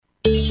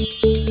Welcome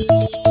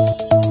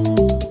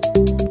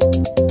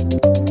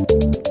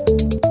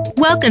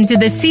to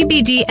the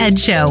CBD Ed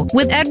Show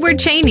with Edward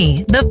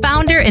Cheney, the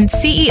founder and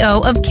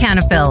CEO of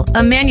Canafil,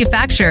 a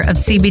manufacturer of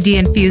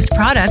CBD-infused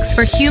products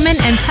for human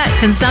and pet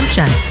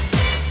consumption.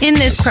 In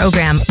this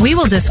program, we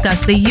will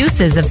discuss the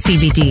uses of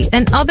CBD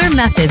and other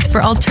methods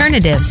for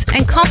alternatives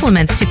and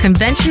complements to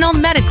conventional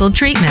medical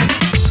treatment.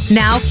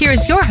 Now,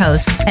 here's your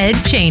host, Ed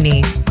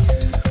Cheney.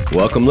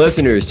 Welcome,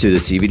 listeners, to the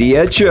CBD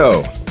Ed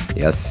Show.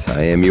 Yes,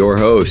 I am your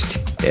host,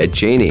 Ed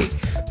Cheney,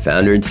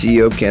 founder and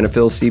CEO of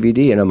Canafil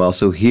CBD, and I'm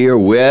also here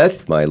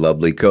with my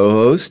lovely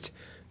co-host,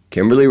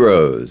 Kimberly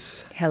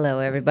Rose. Hello,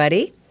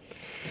 everybody.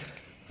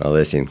 Well,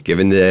 listen,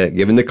 given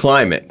the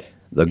climate,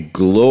 the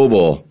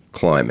global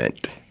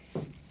climate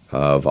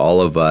of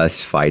all of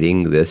us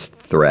fighting this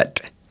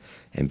threat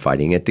and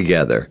fighting it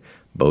together,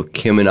 both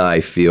Kim and I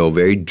feel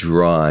very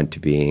drawn to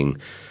being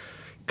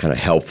kind of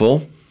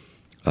helpful,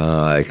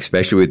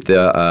 especially with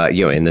the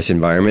in this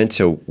environment.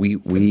 So we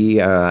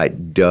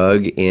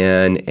dug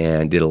in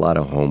and did a lot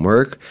of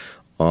homework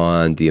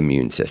on the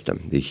immune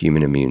system, the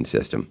human immune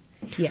system.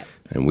 Yeah.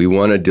 And we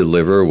want to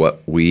deliver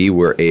what we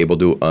were able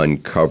to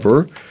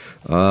uncover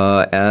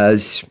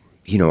as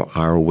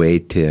our way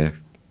to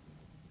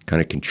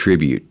kind of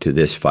contribute to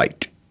this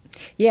fight.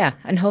 Yeah,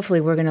 and hopefully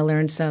we're going to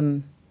learn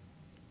some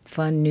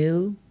fun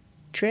new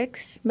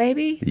tricks,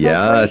 maybe?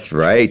 Yeah, that's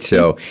right.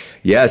 So,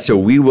 so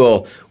we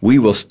will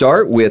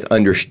start with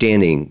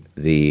understanding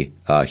the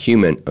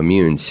human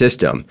immune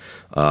system.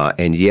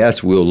 And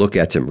yes, we'll look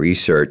at some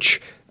research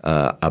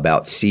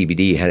about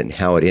CBD and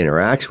how it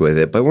interacts with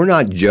it, but we're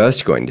not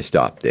just going to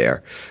stop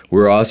there.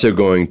 We're also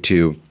going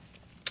to,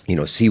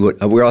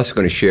 we're also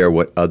going to share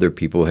what other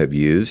people have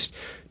used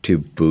to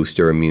boost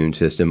their immune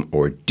system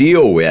or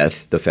deal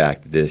with the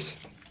fact that this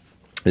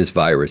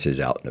virus is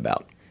out and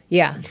about.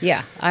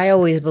 Yeah. I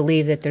always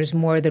believe that there's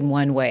more than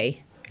one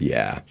way.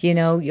 Yeah.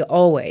 You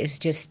always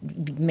just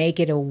make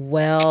it a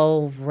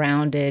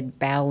well-rounded,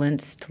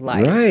 balanced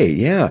life. Right,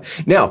 yeah.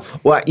 Now,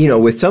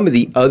 with some of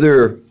the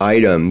other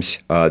items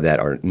that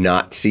are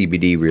not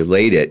CBD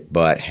related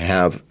but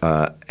have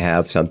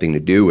something to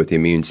do with the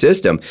immune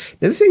system,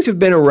 those things have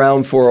been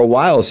around for a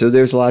while, so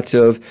there's lots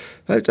of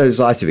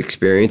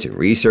experience and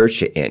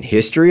research and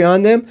history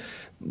on them.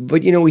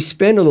 But, we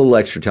spend a little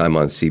extra time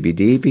on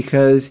CBD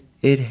because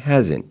it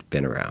hasn't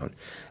been around.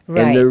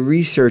 Right. And the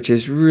research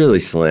is really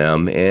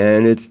slim,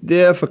 and it's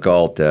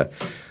difficult to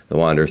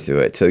wander through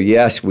it. So,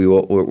 yes, we're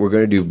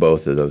going to do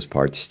both of those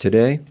parts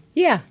today.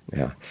 Yeah.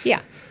 Because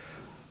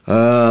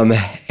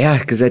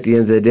Because at the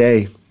end of the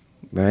day,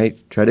 right,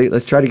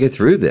 let's try to get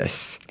through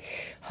this.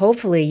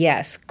 Hopefully,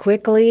 yes,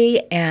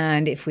 quickly,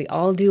 and if we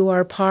all do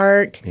our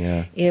part,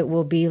 it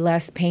will be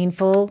less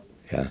painful.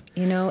 Yeah.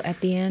 At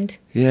the end.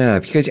 Yeah,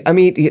 because,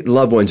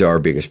 loved ones are our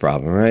biggest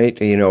problem, right?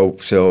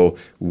 So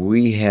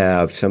we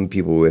have some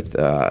people with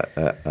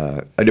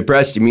a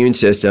depressed immune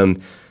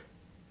system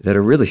that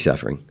are really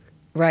suffering.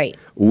 Right.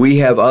 We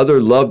have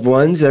other loved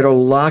ones that are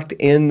locked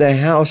in the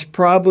house,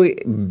 probably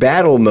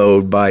battle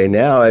mode by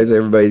now as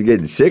everybody's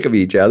getting sick of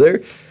each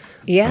other.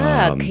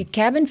 Yeah,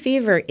 cabin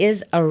fever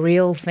is a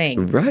real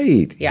thing.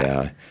 Right.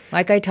 Yeah.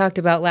 Like I talked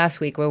about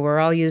last week, where we're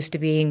all used to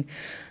being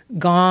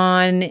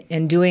gone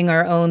and doing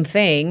our own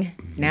thing.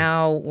 Mm-hmm.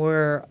 Now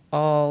we're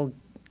all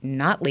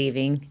not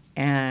leaving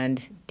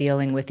and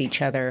dealing with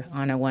each other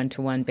on a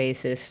one-to-one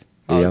basis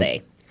all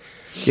day.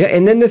 Yeah,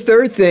 and then the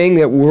third thing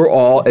that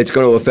it's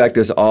going to affect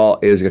us all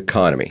is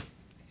economy.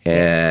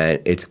 And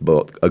it's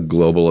both a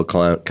global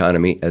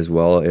economy as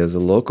well as a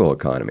local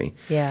economy.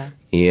 Yeah.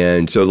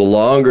 And so the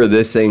longer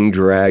this thing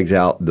drags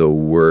out, the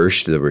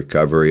worse the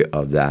recovery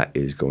of that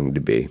is going to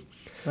be.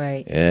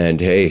 Right.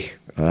 And hey,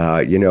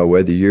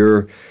 whether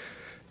you're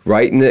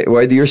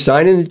whether you're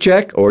signing the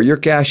check or you're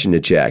cashing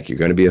the check, you're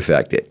going to be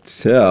affected.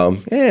 So,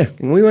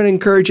 we want to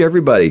encourage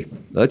everybody.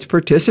 Let's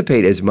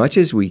participate as much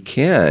as we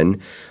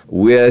can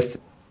with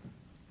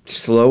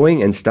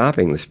slowing and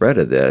stopping the spread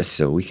of this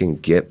so we can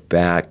get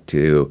back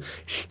to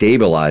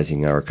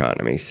stabilizing our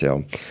economy.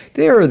 So,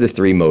 there are the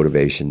three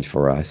motivations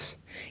for us.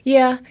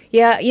 Yeah.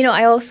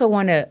 I also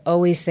want to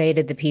always say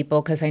to the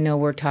people, because I know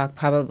we're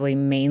probably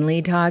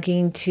mainly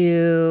talking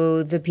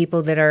to the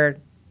people that are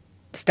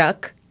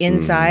stuck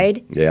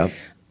inside. Yeah.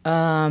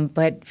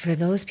 But for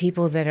those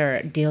people that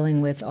are dealing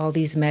with all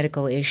these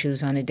medical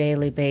issues on a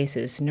daily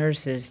basis,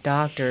 nurses,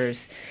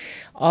 doctors,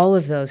 all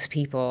of those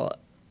people,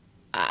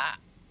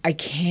 I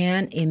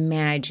can't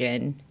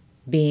imagine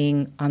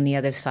being on the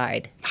other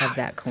side of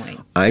that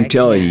coin. I'm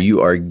telling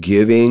you are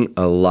giving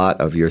a lot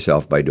of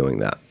yourself by doing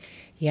that.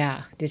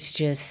 Yeah, it's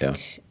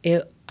just,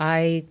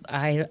 I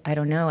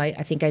don't know. I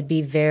think I'd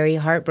be very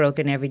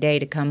heartbroken every day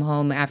to come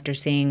home after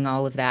seeing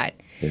all of that.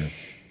 Yeah.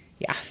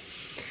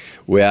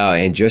 Well,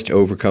 and just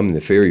overcoming the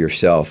fear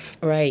yourself.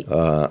 Right.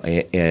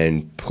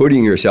 And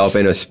putting yourself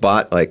in a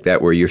spot like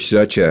that where you're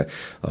such a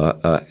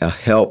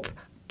help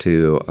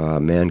to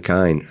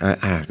mankind.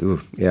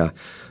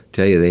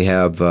 Tell you, they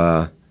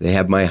have they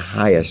have my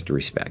highest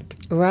respect.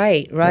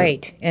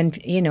 Right. And,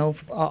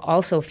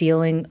 also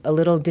feeling a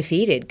little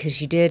defeated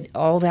because you did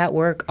all that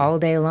work all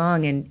day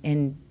long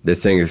and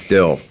This thing is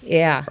still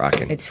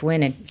rocking. It's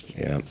winning.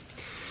 Yeah.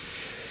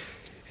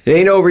 It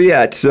ain't over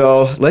yet,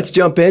 so let's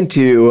jump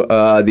into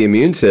the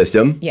immune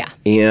system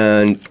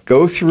and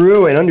go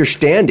through and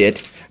understand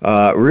it,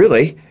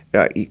 really.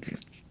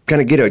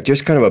 Kind of get a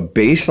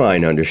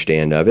baseline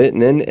understand of it,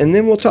 and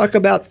then we'll talk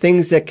about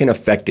things that can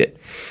affect it.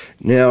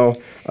 Now,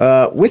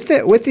 with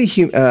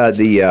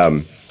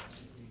the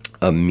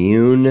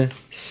immune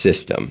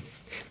system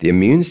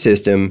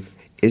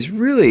is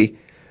really,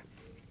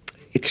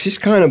 it's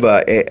just kind of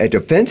a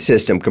defense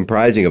system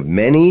comprising of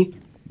many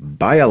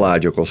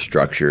biological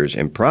structures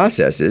and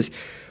processes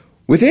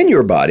within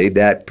your body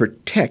that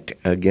protect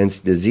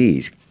against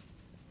disease.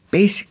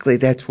 Basically,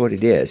 that's what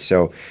it is.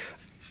 So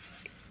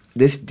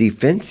this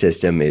defense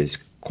system is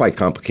quite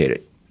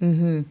complicated.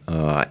 And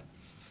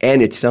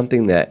it's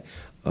something that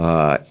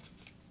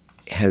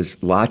has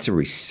lots of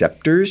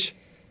receptors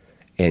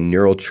and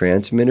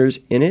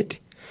neurotransmitters in it.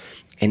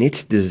 And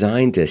it's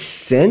designed to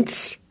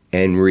sense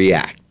and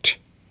react.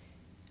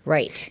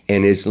 Right.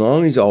 And as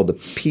long as all the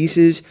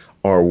pieces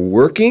are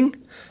working,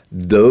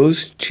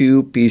 those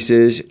two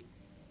pieces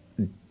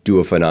do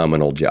a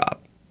phenomenal job.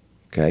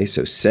 Okay,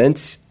 so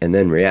sense and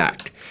then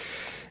react.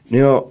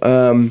 Now,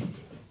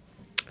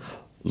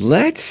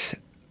 let's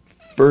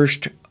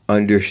first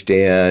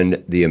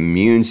understand the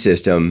immune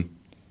system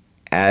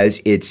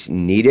as it's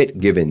needed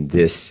given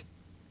this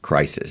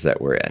crisis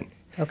that we're in.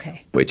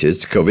 Okay. Which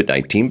is the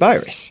COVID-19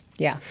 virus.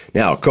 Yeah.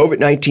 Now,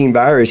 COVID-19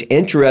 virus,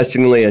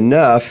 interestingly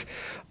enough,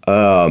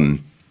 the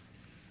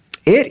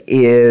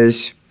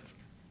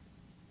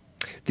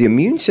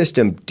immune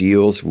system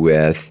deals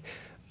with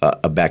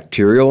a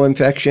bacterial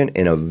infection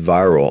and a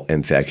viral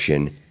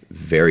infection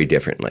very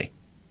differently.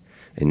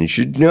 And you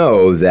should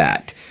know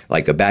that,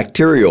 like a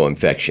bacterial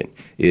infection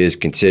is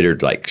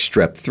considered like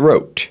strep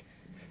throat,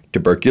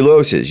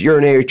 tuberculosis,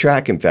 urinary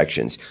tract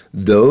infections.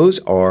 Those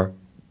are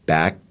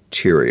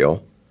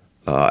bacterial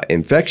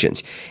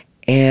infections.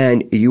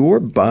 And your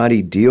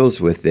body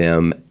deals with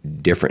them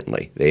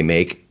differently. They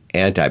make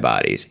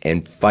antibodies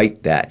and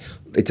fight that.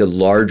 It's a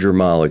larger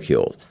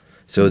molecule.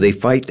 So they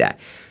fight that.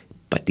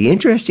 But the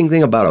interesting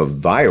thing about a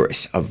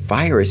virus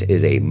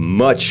is a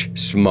much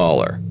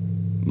smaller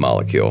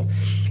molecule.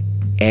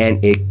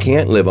 And it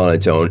can't live on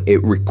its own.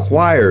 It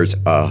requires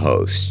a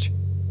host.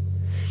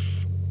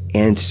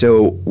 And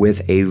so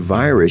with a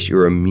virus,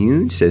 your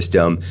immune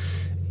system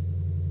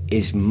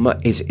is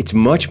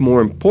much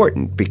more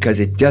important because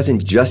it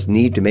doesn't just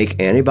need to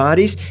make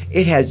antibodies.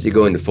 It has to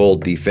go into full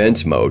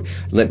defense mode.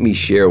 Let me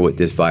share what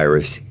this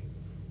virus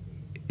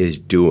is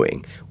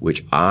doing,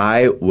 which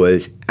I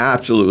was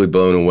absolutely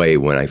blown away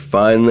when I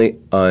finally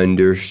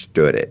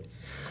understood it.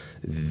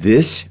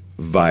 This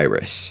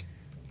virus,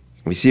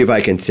 let me see if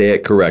I can say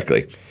it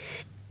correctly.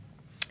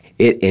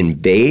 It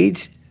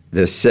invades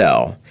the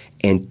cell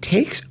and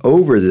takes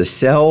over the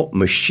cell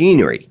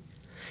machinery.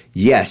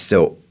 Yes,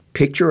 so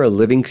picture a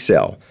living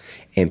cell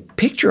and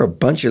picture a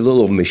bunch of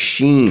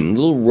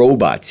little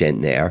robots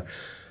in there,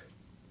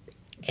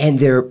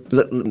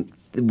 and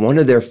one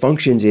of their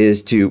functions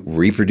is to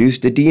reproduce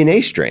the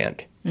DNA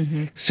strand.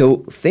 Mm-hmm. So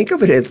think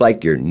of it as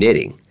like you're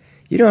knitting.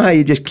 You know how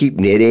you just keep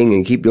knitting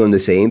and keep doing the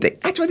same thing?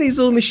 That's what these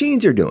little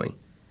machines are doing.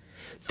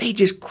 They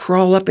just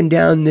crawl up and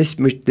down this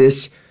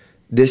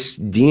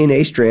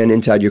DNA strand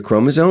inside your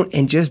chromosome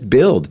and just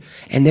build.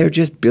 And they're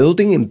just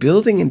building and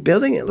building and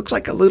building. It looks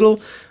like a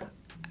little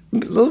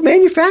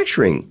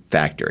manufacturing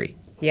factory.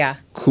 Yeah.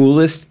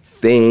 Coolest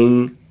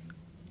thing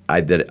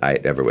I'd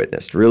ever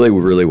witnessed. Really,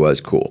 really was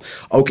cool.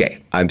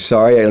 Okay, I'm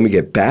sorry. Let me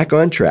get back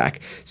on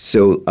track.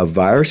 So a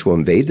virus will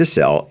invade the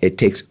cell. It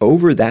takes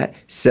over that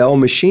cell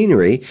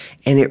machinery,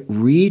 and it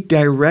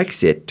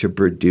redirects it to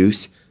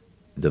produce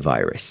the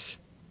virus.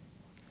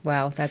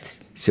 Wow, that's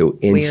so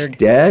weird.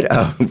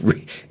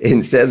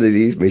 Instead of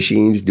these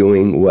machines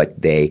doing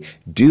what they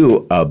do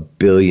 1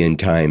 billion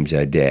times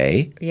a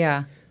day,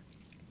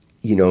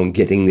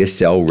 getting this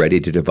cell ready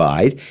to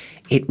divide,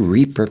 it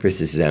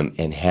repurposes them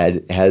and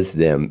has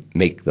them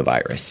make the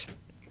virus.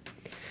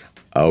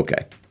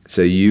 Okay,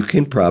 so you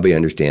can probably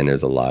understand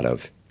there's a lot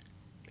of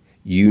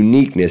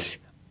uniqueness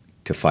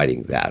to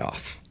fighting that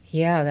off.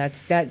 Yeah,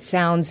 that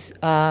sounds.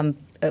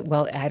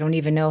 Well, I don't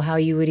even know how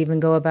you would even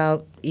go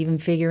about even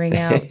figuring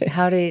out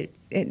how to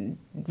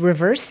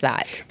reverse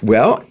that.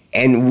 Well,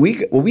 and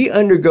we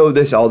undergo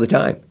this all the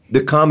time.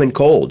 The common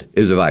cold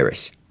is a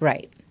virus.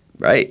 Right.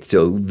 Right.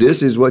 So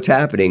this is what's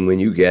happening when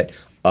you get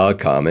a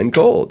common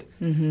cold.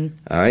 Mm-hmm.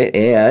 All right.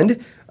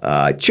 And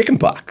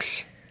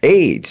chickenpox,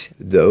 AIDS,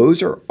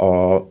 those are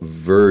all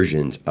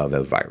versions of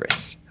a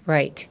virus.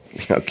 Right.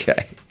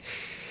 Okay.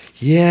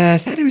 Yeah, I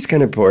thought it was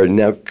kind of important.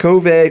 Now,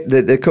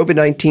 the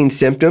COVID-19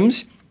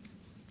 symptoms,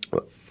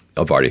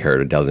 I've already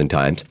heard a dozen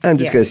times. I'm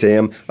just going to say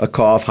them. A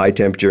cough, high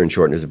temperature, and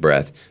shortness of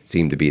breath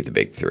seem to be the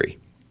big three.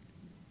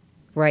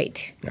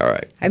 Right. All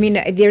right. I mean,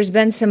 there's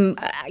been some,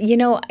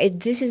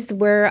 this is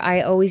where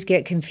I always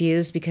get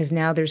confused because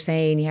now they're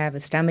saying you have a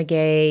stomach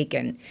ache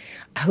and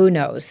who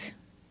knows?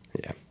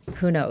 Yeah.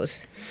 Who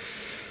knows?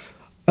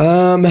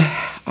 All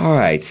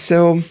right.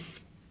 So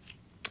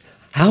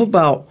how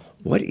about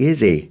what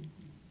is a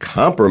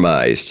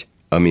compromised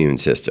immune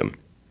system?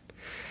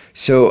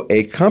 So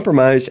a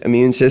compromised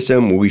immune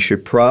system, we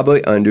should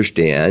probably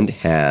understand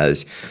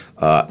has,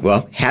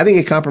 having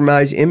a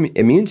compromised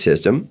immune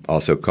system,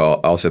 also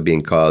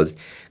being called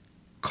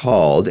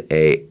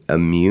a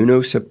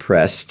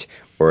immunosuppressed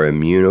or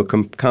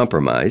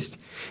immunocompromised,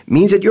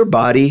 means that your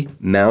body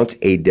mounts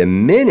a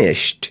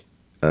diminished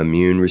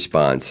immune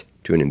response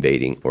to an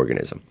invading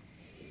organism.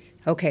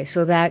 Okay,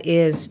 so that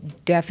is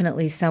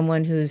definitely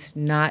someone who's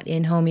not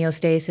in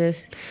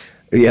homeostasis.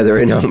 Yeah,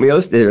 they're not in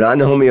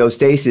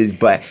homeostasis,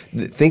 but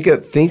think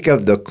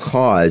of the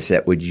cause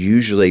that would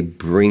usually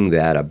bring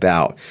that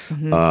about.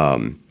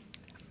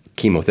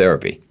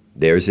 Chemotherapy.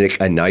 There's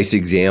a nice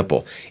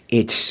example.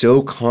 It's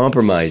so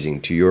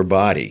compromising to your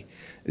body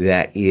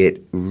that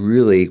it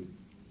really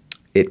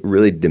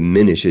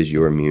diminishes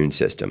your immune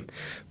system.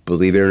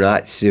 Believe it or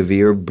not,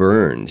 severe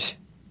burns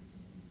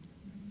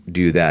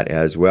do that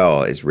as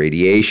well as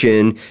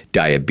radiation,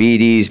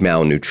 diabetes,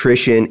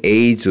 malnutrition,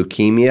 AIDS,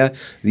 leukemia.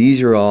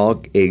 These are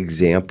all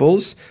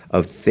examples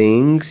of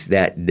things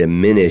that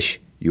diminish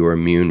your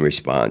immune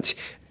response,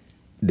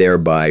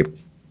 thereby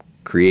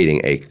creating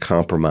a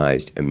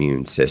compromised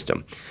immune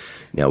system.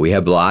 Now, we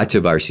have lots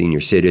of our senior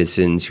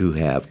citizens who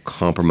have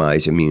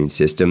compromised immune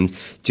systems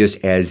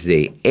just as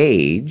they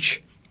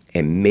age,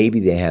 and maybe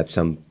they have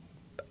some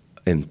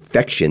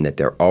infection that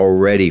they're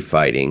already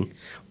fighting,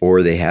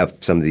 or they have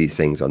some of these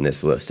things on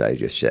this list I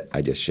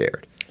just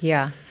shared.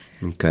 Yeah.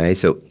 Okay,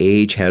 so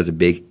age has a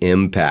big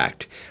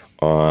impact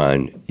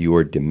on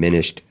your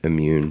diminished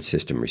immune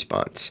system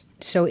response.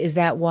 So is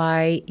that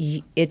why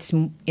it's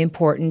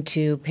important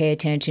to pay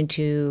attention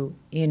to,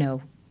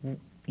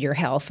 your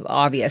health,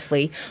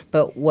 obviously,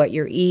 but what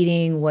you're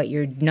eating, what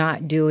you're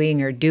not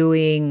doing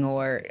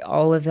or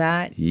all of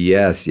that?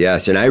 Yes.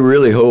 And I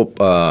really hope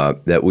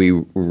that we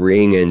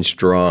ring in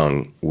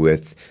strong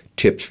with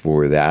tips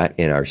for that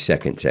in our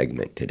second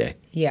segment today.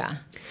 Yeah.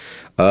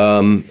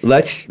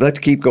 Let's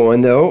keep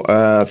going,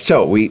 though.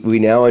 So we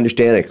now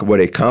understand what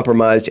a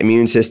compromised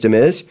immune system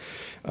is,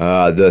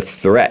 the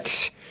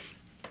threats.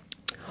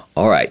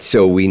 All right,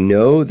 so we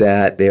know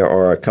that there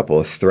are a couple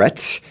of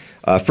threats.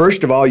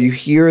 First of all, you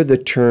hear the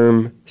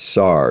term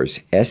SARS,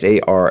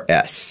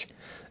 S-A-R-S.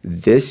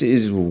 This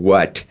is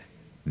what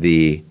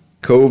the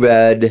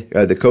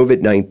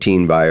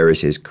COVID-19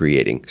 virus is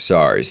creating,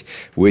 SARS,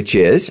 which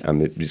is, I'm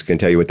just going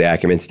to tell you what the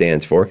acronym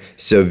stands for,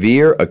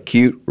 Severe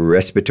Acute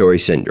Respiratory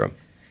Syndrome.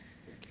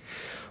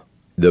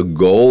 The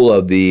goal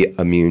of the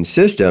immune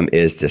system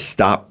is to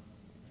stop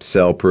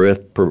cell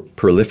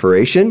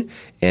proliferation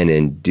and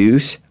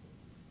induce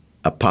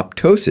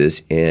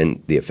apoptosis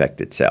in the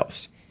affected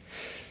cells.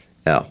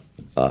 Now,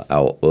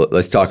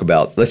 let's talk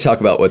about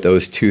what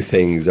those two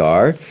things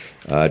are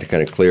to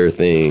kind of clear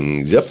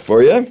things up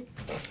for you.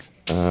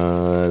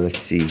 Let's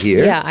see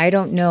here. Yeah, I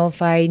don't know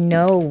if I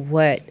know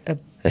what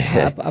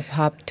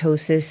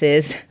apoptosis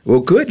is. Well,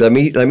 good. Let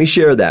me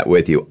share that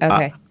with you.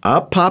 Okay.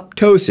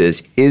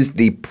 Apoptosis is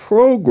the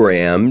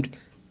programmed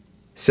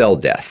cell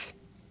death.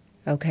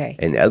 Okay.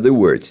 In other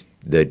words,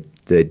 the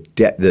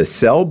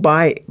cell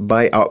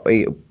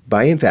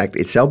in fact,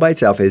 its cell by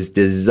itself is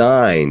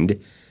designed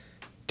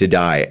to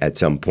die at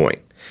some point.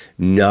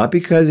 Not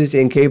because it's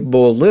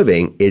incapable of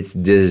living, it's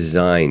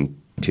designed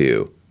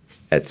to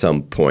at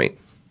some point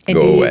go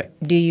away.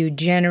 Do you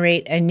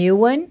generate a new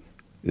one?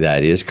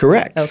 That is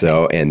correct. Okay.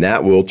 So, and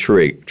that will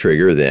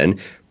trigger then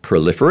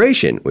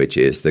proliferation, which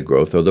is the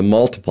growth or the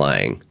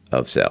multiplying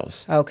of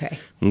cells. Okay.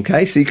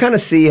 Okay, so you kind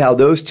of see how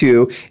those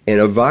two, in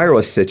a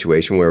viral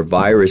situation where a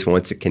virus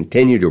wants to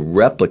continue to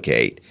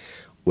replicate,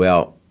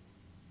 well,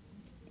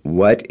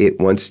 what it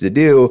wants to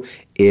do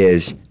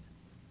is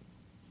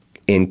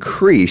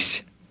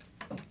increase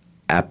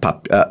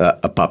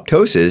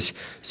apoptosis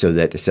so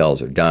that the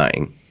cells are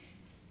dying,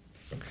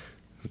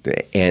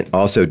 and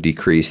also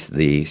decrease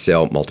the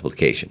cell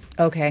multiplication.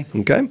 Okay.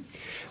 Okay?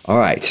 All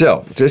right,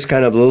 so just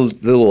kind of a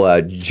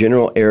little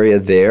general area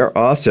there.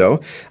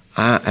 Also,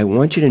 I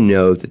want you to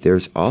know that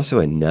there's also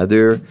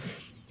another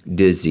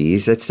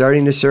disease that's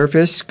starting to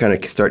surface, kind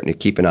of starting to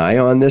keep an eye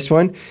on this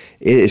one.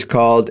 It is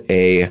called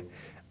a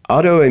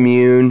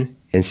autoimmune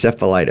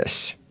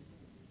encephalitis.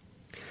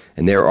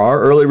 And there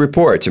are early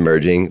reports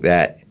emerging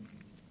that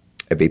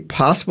of a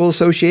possible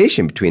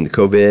association between the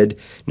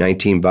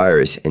COVID-19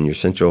 virus and your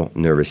central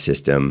nervous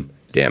system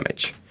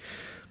damage.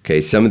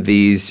 Okay, some of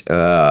these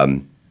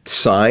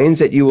signs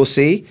that you will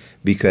see,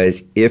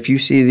 because if you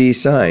see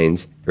these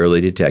signs, early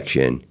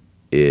detection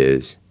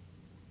is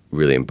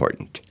really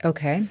important.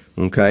 Okay.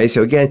 Okay,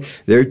 so again,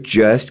 they're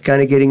just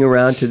kind of getting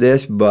around to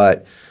this,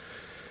 but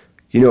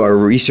our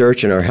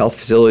research and our health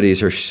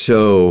facilities are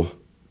so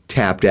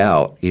tapped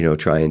out,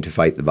 trying to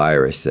fight the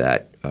virus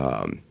that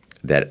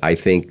I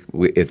think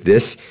if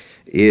this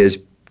is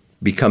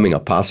becoming a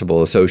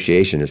possible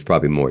association. Is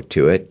probably more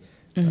to it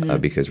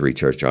because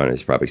research on it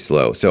is probably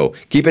slow. So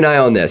keep an eye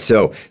on this.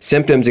 So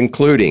symptoms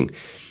including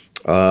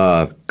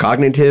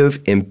cognitive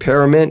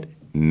impairment,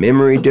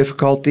 memory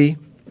difficulty.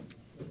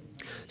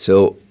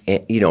 So,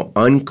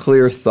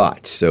 unclear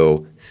thoughts.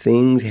 So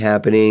things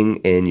happening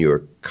in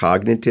your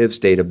cognitive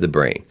state of the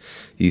brain.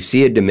 You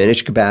see a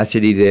diminished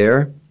capacity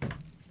there,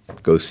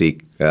 go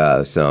seek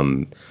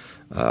some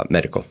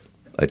medical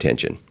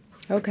attention.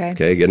 Okay.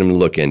 Okay, get them to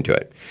look into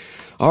it.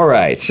 All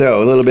right,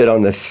 so a little bit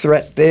on the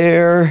threat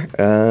there.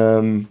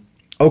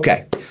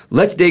 Okay,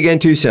 let's dig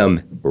into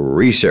some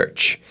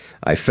research.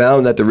 I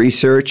found that the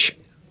research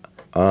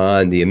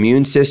on the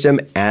immune system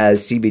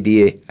as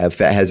CBD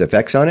has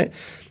effects on it,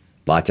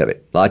 lots of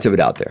it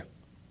out there.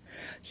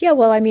 Yeah,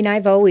 well, I mean,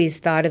 I've always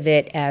thought of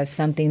it as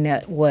something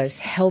that was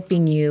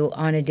helping you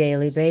on a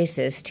daily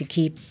basis to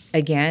keep,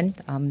 again,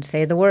 I'm going to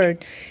say the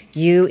word,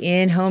 you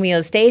in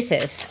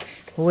homeostasis,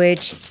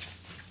 which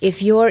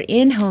if you're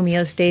in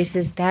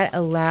homeostasis, that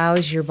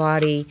allows your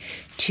body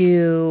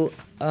to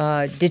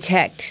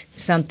detect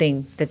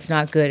something that's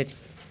not good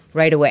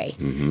right away,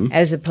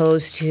 as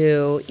opposed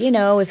to,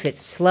 if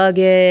it's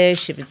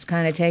sluggish, if it's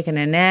kind of taking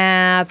a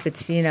nap, if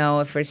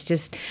it's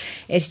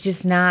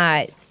just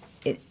not,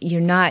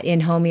 you're not in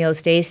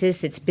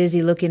homeostasis, it's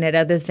busy looking at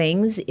other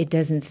things, it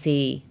doesn't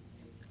see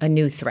a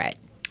new threat.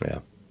 Yeah.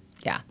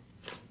 Yeah.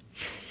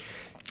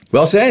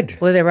 Well said.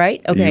 Was I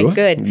right? Okay,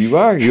 good. You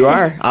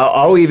are.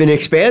 I'll even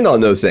expand on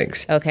those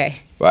things.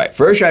 Okay. Right.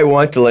 First, I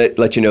want to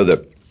let you know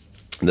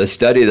the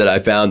study that I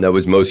found that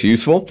was most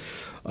useful.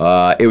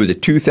 It was a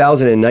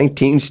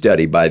 2019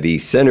 study by the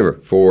Center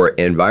for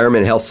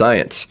Environment Health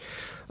Science.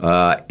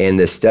 And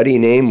the study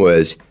name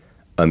was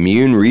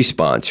Immune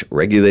Response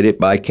Regulated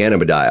by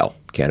Cannabidiol.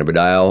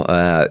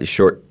 Cannabidiol,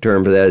 short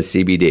term for that is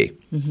CBD.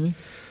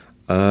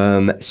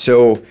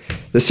 So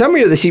the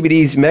summary of the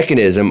CBD's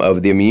mechanism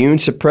of the immune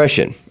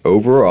suppression.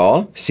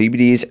 Overall,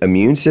 CBD's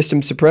immune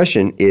system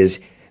suppression is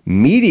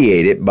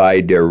mediated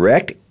by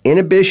direct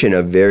inhibition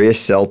of various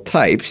cell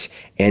types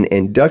and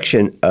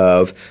induction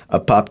of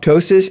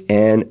apoptosis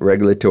and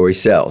regulatory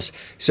cells.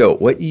 So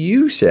what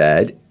you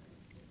said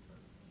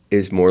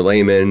is more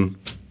layman.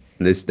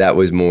 That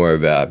was more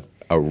of a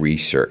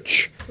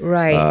research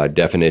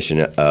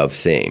definition of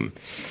same.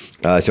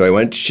 So I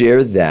want to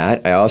share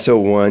that. I also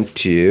want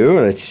to,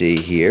 let's see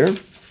here.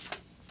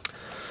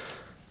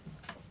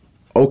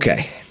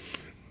 Okay.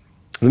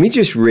 Let me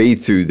just read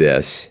through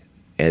this,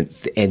 and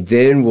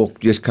then we'll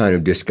just kind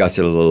of discuss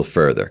it a little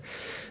further.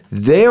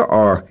 There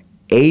are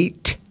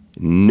 8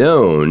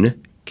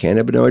 known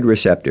cannabinoid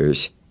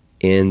receptors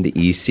in the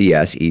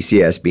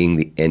ECS being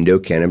the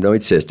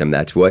endocannabinoid system.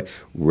 That's what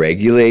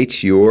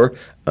regulates your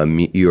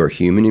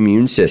human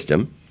immune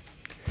system.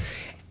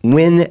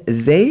 When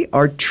they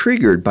are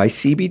triggered by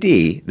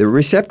CBD, the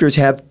receptors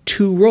have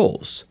 2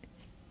 roles.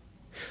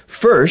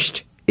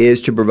 First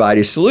is to provide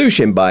a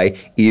solution by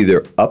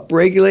either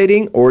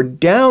upregulating or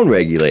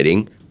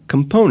downregulating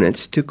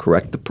components to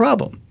correct the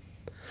problem.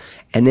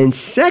 And then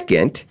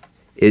second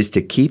is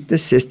to keep the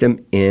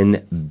system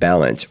in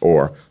balance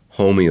or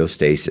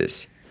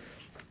homeostasis.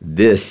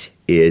 This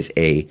is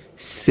a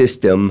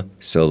system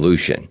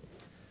solution.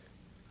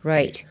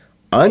 Right.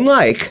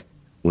 Unlike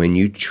when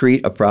you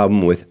treat a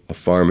problem with a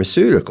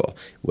pharmaceutical,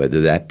 whether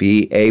that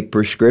be a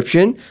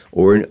prescription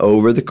or an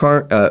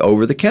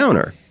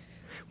over-the-counter.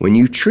 When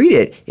you treat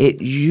it,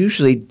 it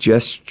usually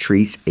just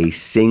treats a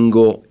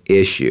single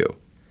issue,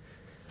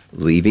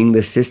 leaving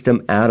the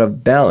system out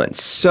of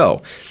balance.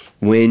 So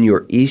when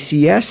your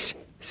ECS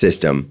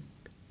system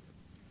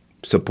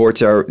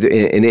supports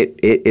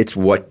it's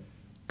what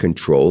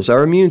controls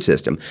our immune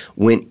system.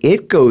 When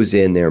it goes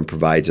in there and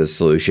provides a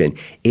solution,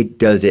 it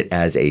does it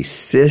as a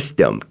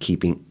system,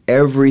 keeping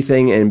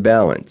everything in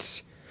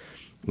balance.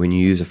 When you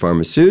use a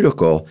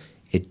pharmaceutical,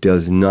 it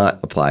does not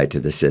apply to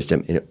the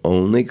system. It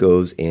only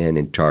goes in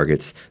and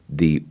targets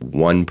the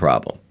one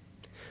problem.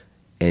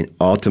 And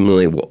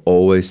ultimately will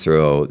always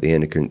throw the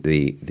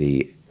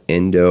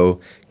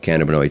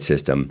endocannabinoid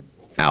system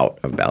out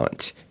of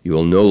balance. You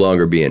will no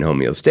longer be in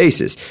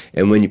homeostasis.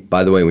 And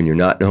by the way, when you're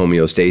not in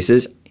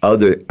homeostasis,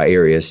 other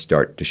areas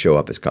start to show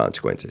up as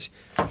consequences.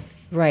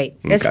 Right.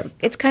 Okay.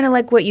 It's kind of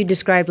like what you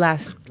described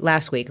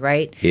last week,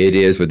 right? It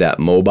is with that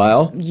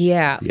mobile.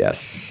 Yeah.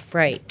 Yes.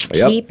 Right.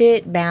 Yep. Keep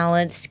it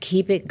balanced,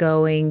 keep it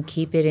going,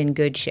 keep it in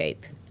good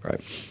shape. Right.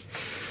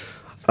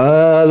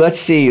 Let's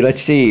see.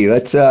 Let's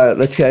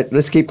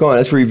keep going.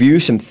 Let's review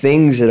some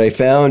things that I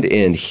found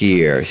in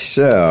here.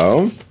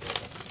 So,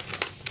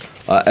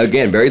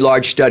 again, very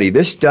large study.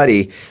 This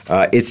study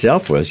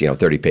itself was,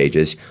 30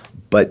 pages.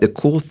 But the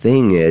cool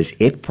thing is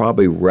it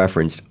probably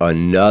referenced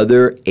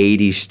another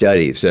 80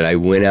 studies that I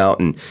went out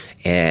and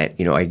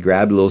I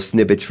grabbed little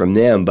snippets from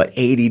them, but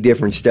 80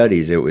 different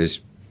studies it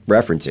was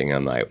referencing.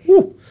 I'm like,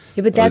 whoo.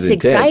 Yeah, but that's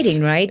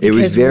exciting, right? Because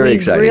it was very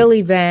exciting. We've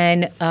really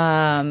been,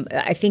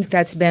 I think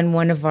that's been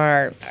one of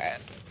our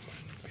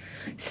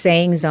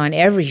sayings on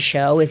every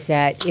show is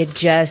that it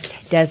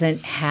just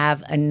doesn't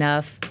have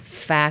enough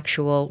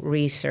factual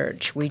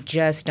research. We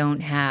just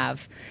don't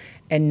have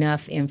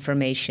enough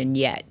information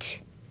yet.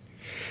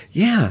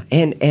 Yeah,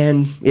 and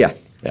yeah.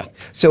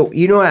 So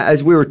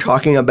as we were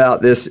talking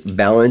about this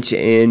balance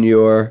in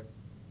your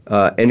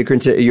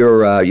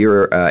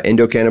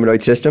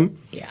endocannabinoid system.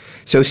 Yeah.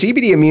 So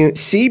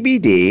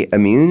CBD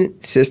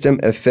immune system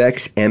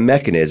effects and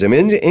mechanism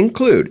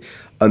include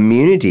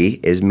immunity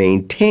is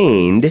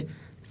maintained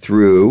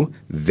through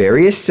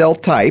various cell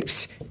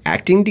types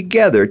acting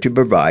together to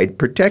provide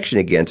protection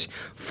against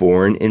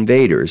foreign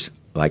invaders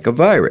like a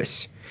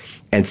virus,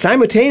 and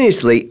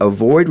simultaneously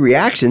avoid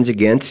reactions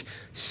against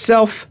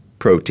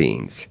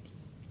self-proteins.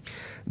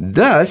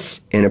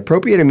 Thus, an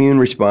appropriate immune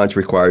response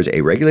requires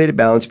a regulated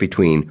balance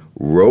between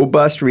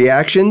robust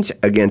reactions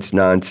against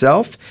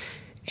non-self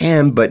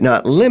but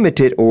not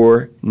limited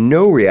or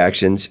no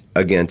reactions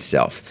against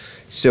self.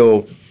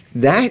 So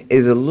that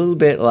is a little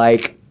bit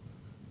like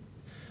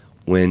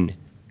when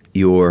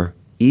your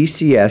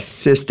ECS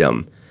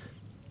system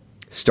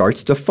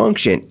starts to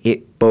function,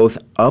 it both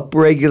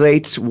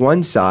upregulates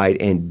one side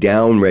and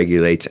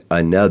downregulates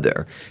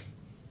another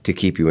to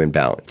keep you in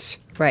balance.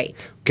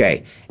 Right.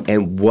 Okay.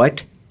 And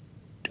what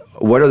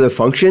are the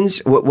functions?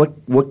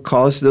 What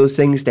causes those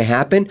things to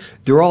happen?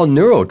 They're all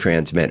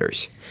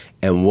neurotransmitters.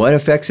 And what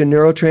affects a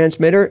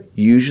neurotransmitter?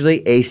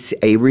 Usually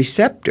a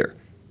receptor.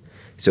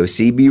 So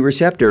CB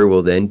receptor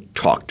will then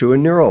talk to a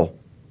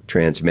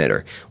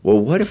neurotransmitter. Well,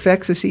 what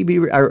affects a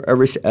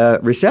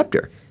CB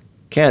receptor?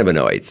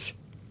 Cannabinoids.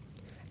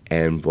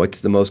 And what's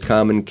the most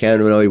common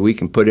cannabinoid we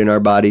can put in our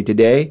body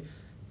today?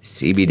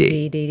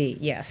 CBD. CBD,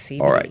 yes,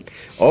 CBD. All right.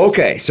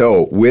 Okay,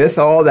 so with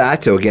all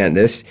that, so again,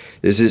 this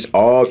is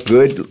all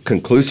good,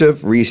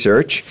 conclusive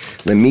research.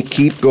 Let me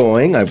keep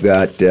going. I've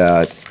got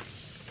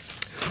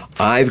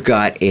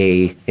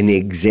an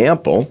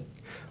example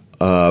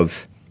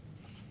of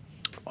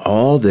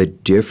all the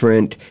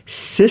different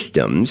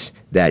systems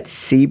that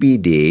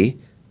CBD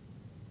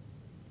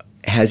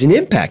has an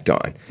impact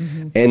on.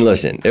 Mm-hmm. And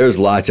listen, there's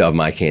lots of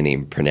them I can't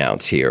even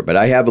pronounce here, but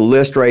I have a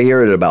list right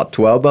here at about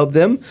 12 of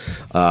them.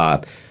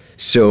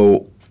 This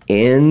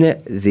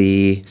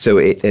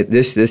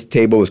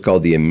table is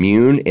called the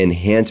immune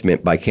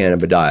enhancement by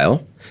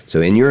cannabidiol.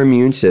 So in your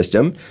immune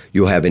system,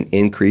 you'll have an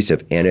increase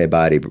of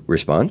antibody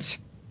response.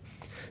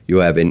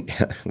 You'll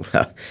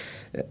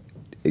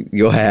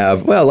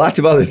have lots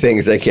of other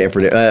things I can't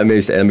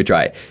pronounce. Let me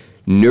try it.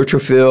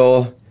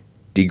 Neutrophil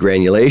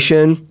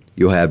degranulation.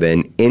 You'll have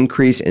an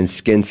increase in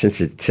skin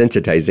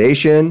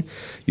sensitization.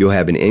 You'll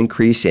have an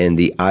increase in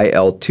the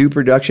IL-2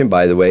 production.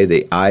 By the way,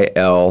 the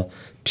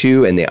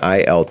IL-2 and the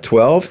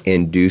IL-12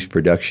 induce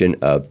production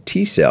of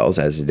T cells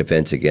as a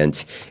defense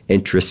against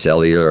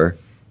intracellular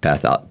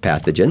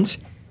pathogens,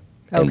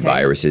 and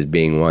viruses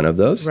being one of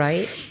those.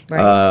 Right.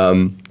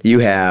 You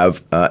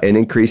have an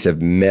increase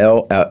of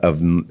mast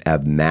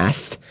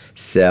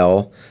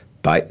cell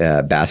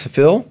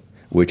basophil,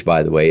 which,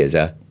 by the way, is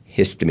a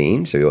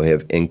histamine, so you'll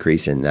have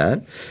increase in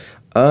that.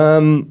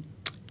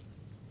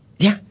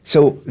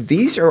 So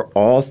these are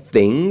all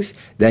things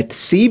that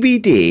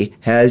CBD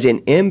has an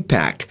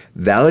impact,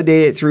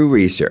 validated through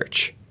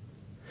research.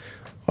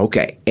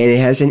 Okay, and it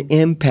has an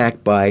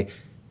impact by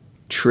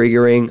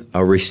triggering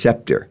a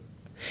receptor.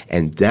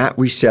 And that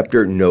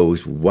receptor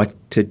knows what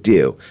to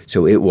do.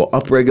 So it will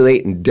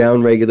upregulate and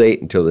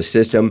downregulate until the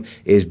system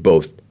is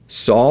both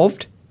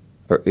solved,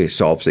 or it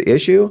solves the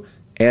issue,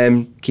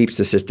 and keeps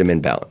the system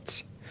in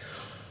balance.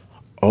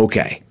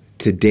 Okay,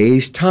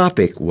 today's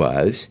topic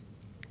was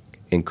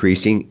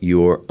increasing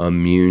your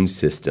immune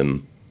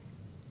system,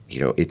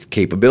 its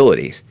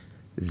capabilities.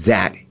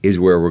 That is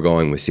where we're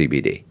going with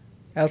CBD.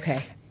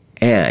 Okay.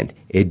 And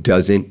it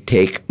doesn't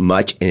take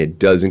much, and it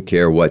doesn't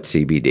care what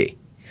CBD.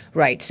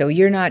 Right. So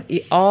you're not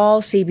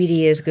all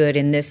CBD is good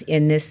in this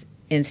instance.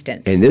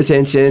 In this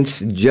instance,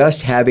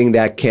 just having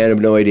that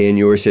cannabinoid in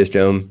your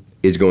system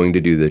is going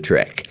to do the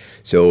trick.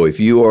 So if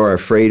you are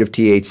afraid of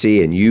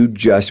THC and you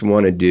just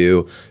want to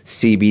do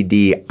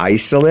CBD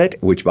isolate,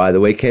 which by the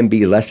way can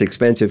be less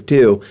expensive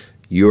too,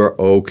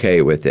 you're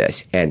okay with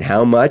this. And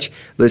how much?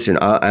 Listen,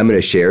 I'm going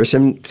to share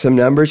some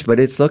numbers, but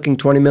it's looking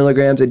 20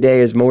 milligrams a day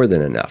is more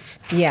than enough.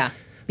 Yeah,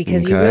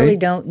 because you really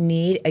don't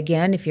need,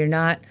 again, if you're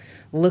not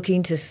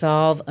looking to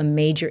solve a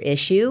major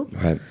issue,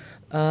 right.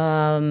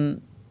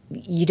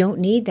 You don't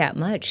need that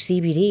much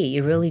CBD.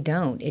 You really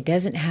don't. It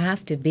doesn't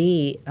have to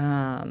be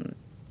a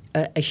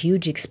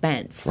huge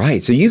expense.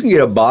 Right. So you can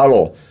get a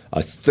 30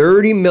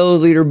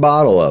 milliliter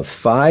bottle of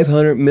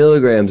 500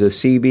 milligrams of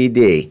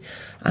CBD.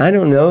 I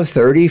don't know,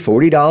 $30,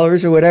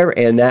 $40 or whatever,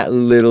 and that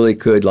literally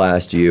could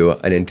last you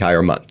an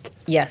entire month.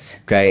 Yes.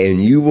 Okay,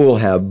 and you will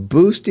have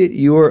boosted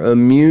your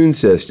immune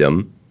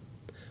system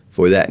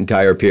for that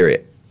entire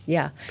period.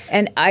 Yeah,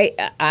 and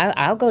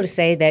I'll go to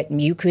say that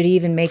you could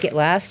even make it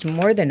last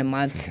more than a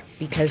month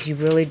because you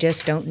really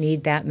just don't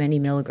need that many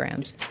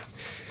milligrams.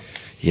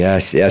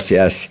 Yes.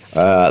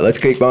 Let's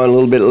keep on a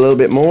little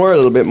bit more.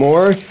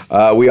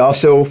 We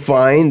also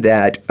find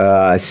that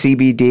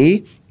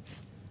CBD.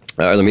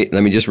 Let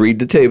me just read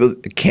the table.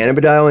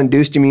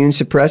 Cannabidiol-induced immune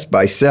suppressed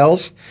by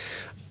cells.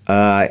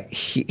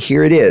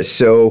 Here it is.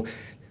 So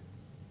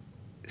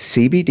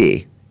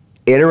CBD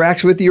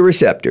interacts with your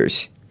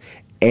receptors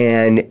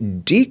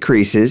and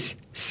decreases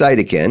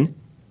cytokines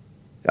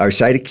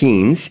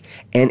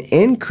and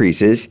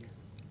increases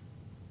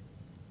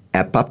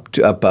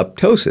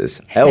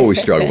apoptosis. I always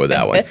struggle with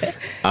that one.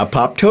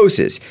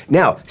 Apoptosis.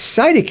 Now,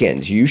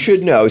 cytokines, you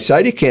should know,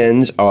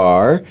 cytokines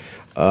are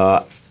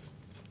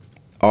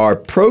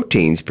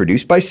proteins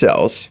produced by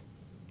cells,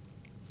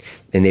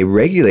 and they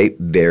regulate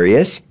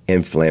various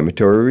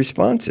inflammatory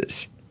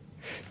responses.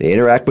 They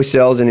interact with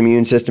cells and the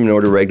immune system in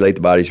order to regulate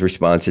the body's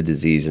response to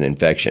disease and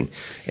infection,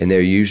 and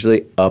they're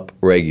usually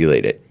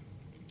upregulated.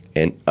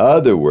 In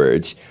other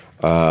words,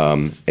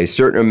 a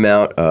certain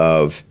amount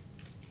of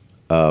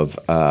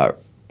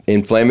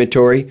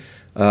inflammatory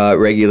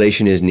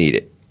regulation is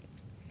needed.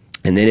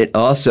 And then it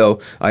also,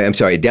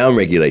 it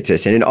downregulates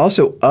this, and it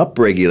also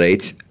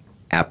upregulates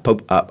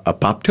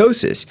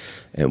apoptosis.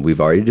 And we've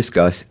already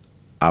discussed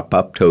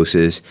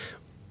apoptosis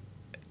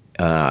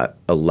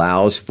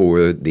allows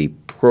for the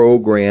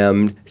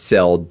programmed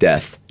cell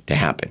death to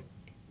happen,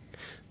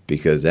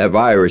 because that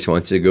virus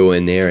wants to go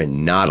in there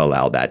and not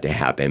allow that to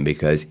happen,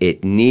 because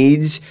it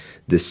needs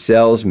the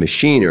cell's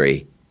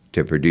machinery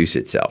to produce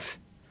itself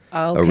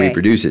or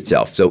reproduce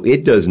itself. So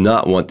it does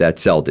not want that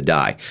cell to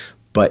die.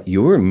 But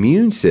your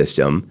immune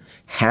system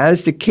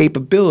has the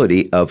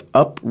capability of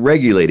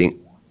upregulating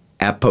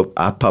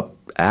apoptosis.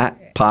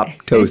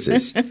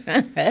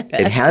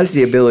 It has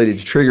the ability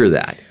to trigger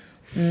that.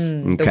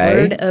 The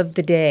word of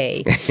the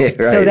day.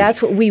 Right. So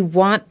that's what we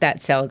want,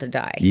 that cell to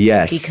die.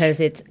 Yes. Because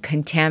it's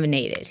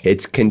contaminated.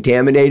 It's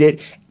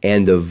contaminated,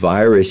 and the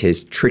virus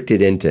has tricked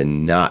it into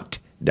not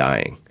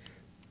dying.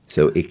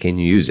 So it can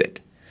use it.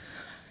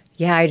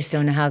 Yeah, I just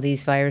don't know how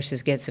these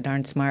viruses get so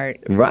darn smart.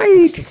 Right.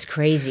 It's just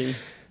crazy.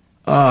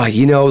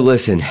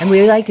 Listen. And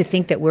we like to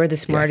think that we're the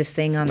smartest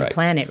thing on the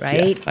planet,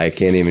 right? Yeah. I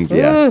can't even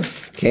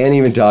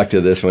talk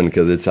to this one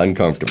because it's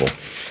uncomfortable.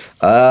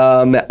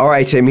 All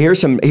right, so here's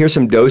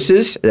some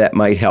doses that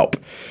might help.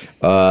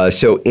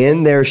 So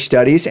in their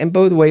studies, and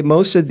by the way,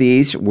 most of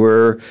these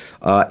were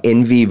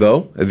in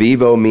vivo.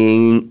 Vivo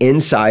meaning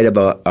inside of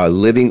a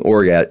living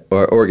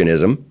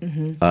organism.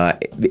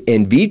 Mm-hmm.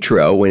 In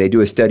vitro, when they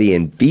do a study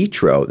in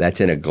vitro,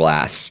 that's in a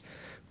glass.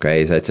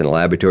 Okay, so that's in a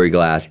laboratory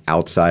glass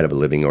outside of a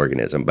living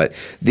organism. But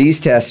these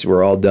tests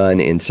were all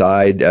done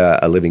inside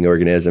a living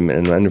organism,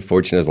 and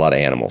unfortunately, there's a lot of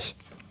animals.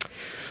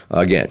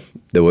 Again,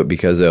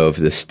 because of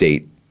the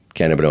state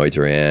cannabinoids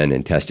are in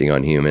and testing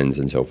on humans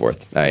and so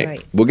forth. All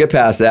right. We'll get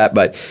past that,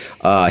 but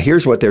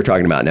here's what they're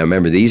talking about. Now,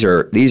 remember, these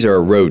are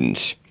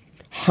rodents.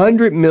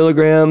 100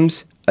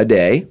 milligrams a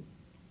day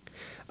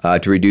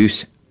to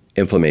reduce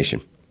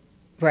inflammation.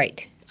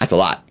 Right. That's a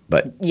lot,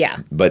 but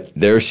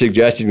they're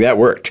suggesting that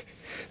worked.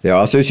 They're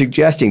also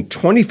suggesting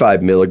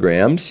 25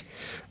 milligrams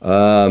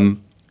to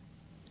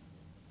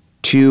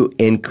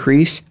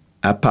increase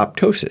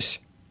apoptosis,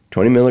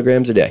 20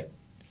 milligrams a day.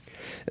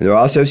 And they're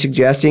also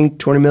suggesting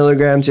 20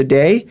 milligrams a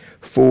day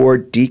for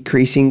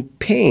decreasing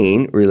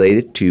pain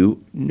related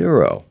to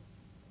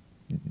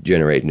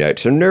neurodegeneration,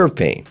 so nerve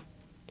pain,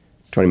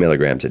 20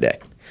 milligrams a day.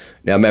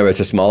 Now, remember, it's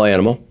a small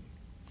animal.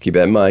 Keep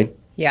that in mind.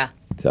 Yeah.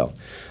 So,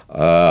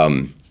 all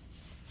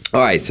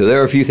right, so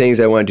there are a few things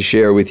I wanted to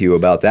share with you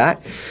about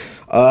that.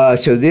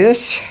 So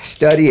this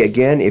study,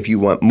 again, if you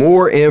want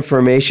more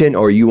information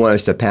or you want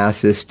us to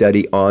pass this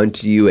study on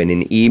to you in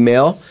an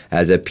email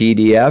as a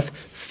PDF,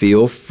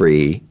 feel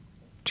free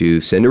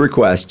to send a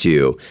request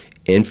to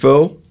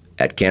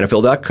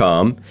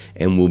info@canafil.com,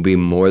 and we'll be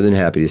more than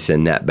happy to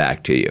send that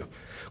back to you.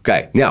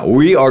 Okay, now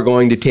we are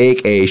going to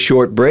take a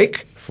short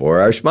break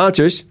for our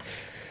sponsors,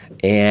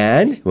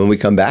 and when we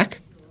come back,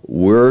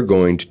 we're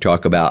going to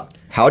talk about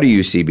how to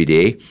use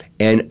CBD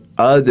and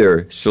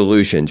other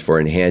solutions for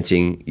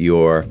enhancing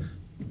your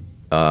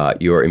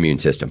immune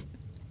system.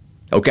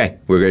 Okay,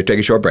 we're going to take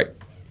a short break.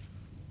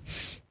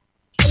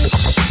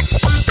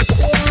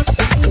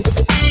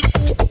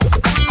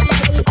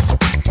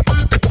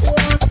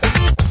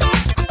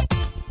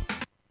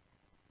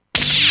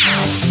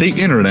 The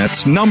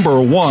Internet's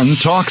 #1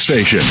 talk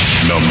station.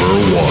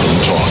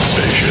 #1 talk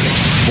station.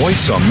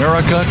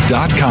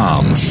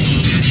 VoiceAmerica.com.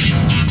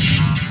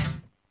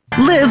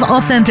 Live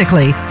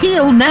authentically,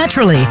 heal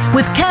naturally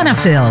with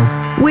Canafil.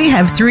 We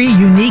have 3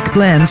 unique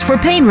blends for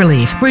pain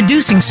relief,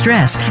 reducing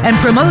stress, and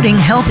promoting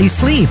healthy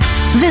sleep.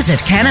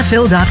 Visit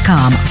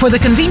Canafil.com for the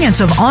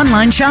convenience of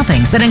online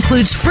shopping that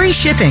includes free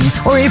shipping,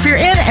 or if you're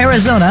in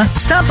Arizona,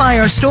 stop by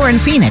our store in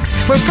Phoenix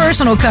for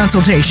personal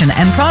consultation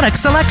and product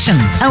selection.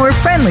 Our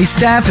friendly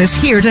staff is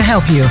here to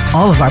help you.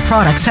 All of our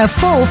products have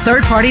full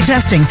third-party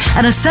testing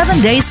and a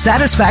 7-day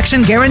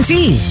satisfaction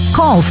guarantee.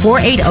 Call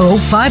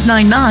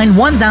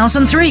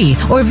 480-599-1003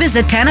 or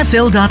visit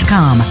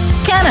Canafil.com.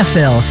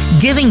 Canafil,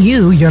 giving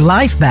you your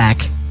life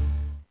back.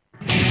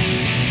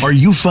 Are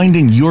you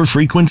finding your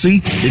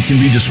frequency? It can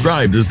be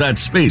described as that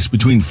space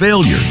between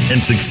failure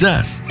and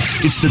success.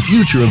 It's the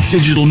future of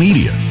digital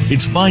media.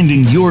 It's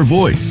finding your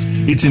voice.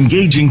 It's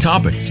engaging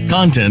topics,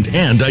 content,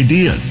 and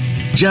ideas.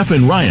 Jeff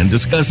and Ryan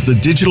discuss the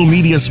digital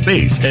media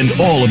space and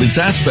all of its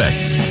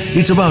aspects.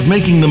 It's about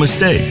making the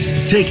mistakes,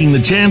 taking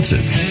the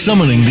chances,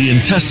 summoning the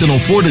intestinal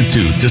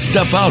fortitude to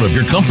step out of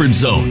your comfort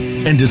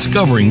zone, and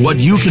discovering what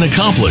you can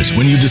accomplish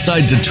when you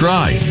decide to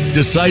try,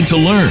 decide to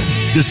learn,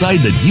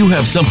 decide that you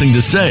have something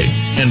to say,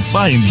 and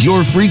find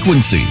your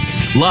frequency.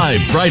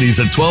 Live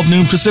Fridays at 12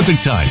 noon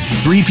Pacific Time,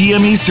 3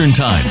 p.m. Eastern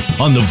Time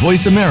on the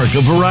Voice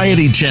America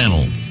Variety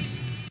Channel.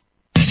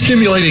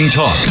 Stimulating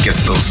talk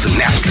gets those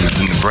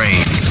synapses in the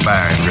brain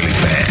firing really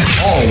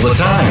fast. all the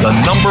time. The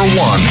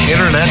 #1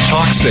 internet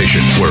talk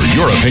station where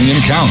your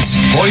opinion counts.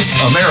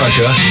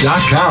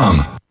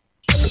 VoiceAmerica.com.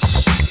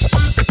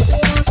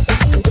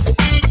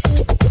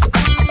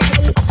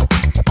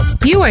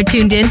 You are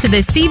tuned in to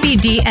the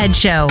CBD Ed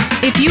Show.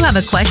 If you have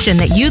a question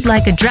that you'd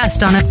like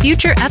addressed on a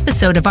future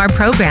episode of our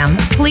program,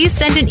 please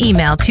send an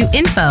email to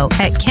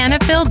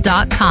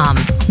info@canafil.com.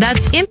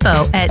 That's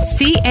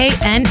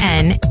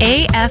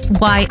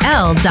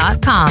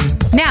info@CANNAFYL.com.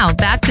 Now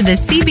back to the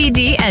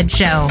CBD Ed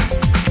Show.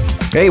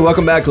 Hey,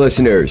 welcome back,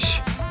 listeners.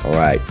 All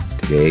right,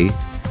 today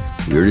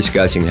we're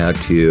discussing how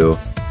to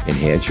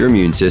enhance your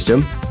immune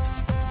system,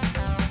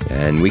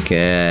 and we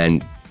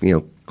can,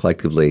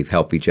 collectively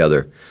help each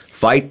other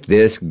fight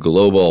this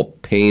global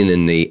pain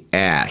in the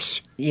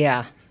ass.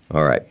 Yeah.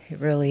 All right. It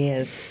really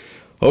is.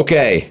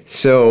 Okay,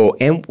 so,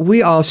 and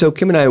we also,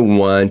 Kim and I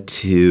want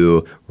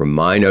to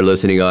remind our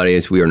listening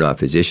audience, we are not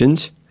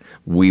physicians.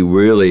 We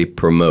really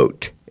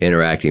promote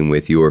interacting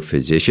with your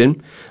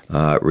physician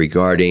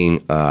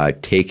regarding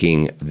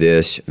taking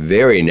this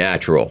very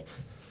natural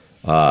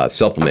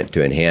supplement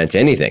to enhance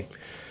anything.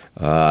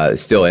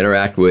 Still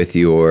interact with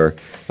your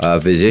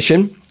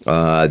physician.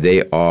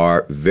 They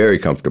are very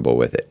comfortable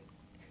with it.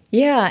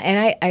 Yeah,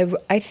 and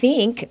I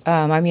think,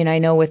 I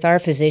know with our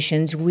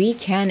physicians, we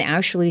can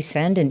actually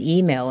send an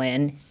email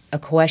in, a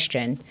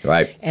question,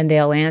 right, and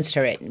they'll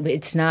answer it.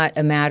 It's not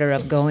a matter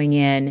of going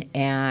in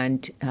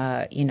and,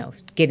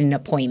 get an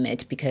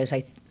appointment, because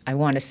I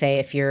want to say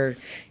if you're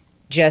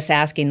just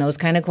asking those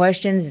kind of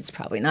questions, it's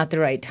probably not the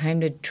right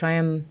time to try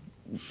and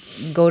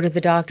go to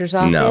the doctor's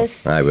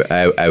office. No,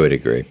 I would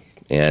agree.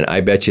 And I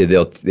bet you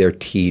they're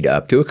teed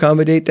up to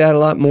accommodate that a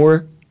lot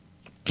more,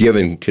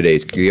 given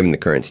the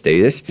current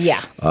status.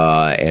 Yeah.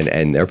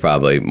 And they're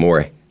probably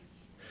more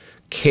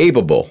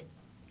capable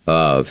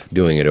of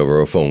doing it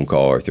over a phone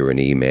call or through an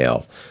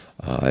email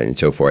and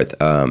so forth.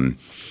 I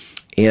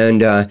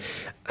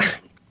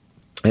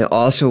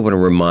also want to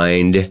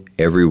remind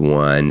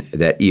everyone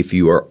that if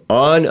you are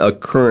on a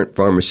current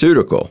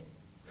pharmaceutical,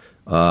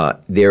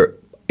 there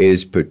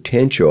is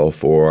potential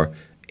for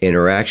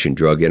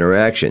drug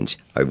interactions.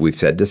 We've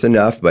said this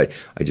enough, but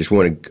I just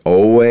want to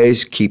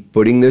always keep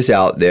putting this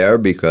out there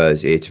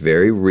because it's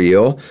very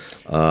real.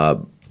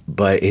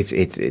 But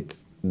it's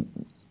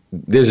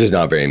there's just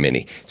not very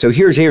many. So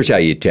here's how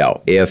you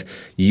tell. If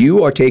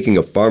you are taking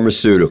a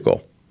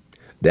pharmaceutical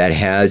that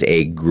has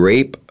a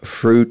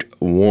grapefruit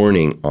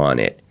warning on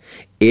it,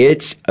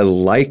 it's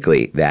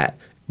likely that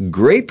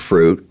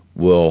grapefruit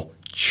will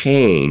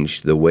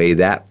change the way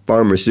that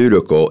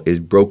pharmaceutical is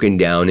broken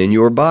down in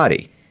your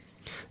body.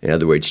 In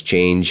other words,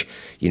 change,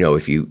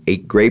 if you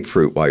ate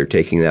grapefruit while you're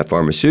taking that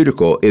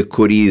pharmaceutical, it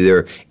could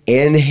either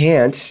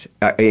increase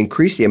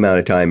the amount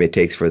of time it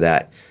takes for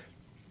that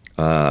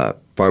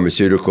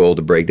pharmaceutical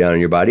to break down in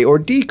your body, or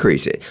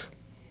decrease it.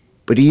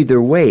 But either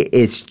way,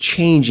 it's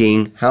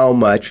changing how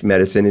much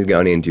medicine is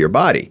going into your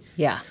body.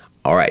 Yeah.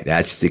 All right,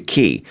 that's the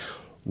key.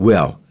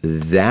 Well,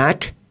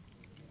 that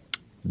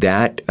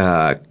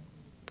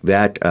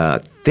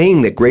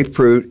thing that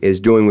grapefruit is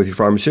doing with your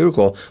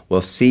pharmaceutical,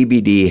 well,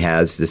 CBD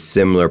has the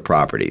similar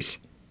properties.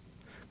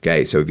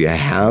 Okay, so if you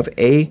have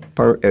a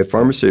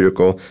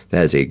pharmaceutical that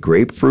has a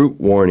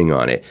grapefruit warning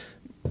on it,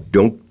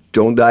 don't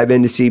dive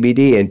into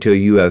CBD until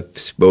you have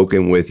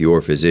spoken with your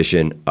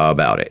physician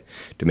about it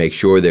to make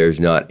sure there's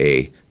not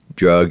a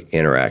drug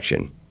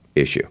interaction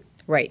issue.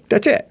 Right.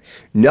 That's it.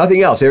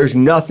 Nothing else. There's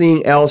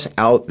nothing else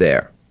out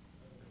there.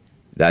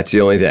 That's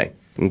the only thing.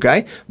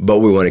 Okay? But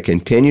we want to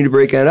continue to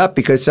break that up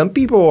because some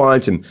people are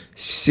on some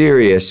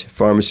serious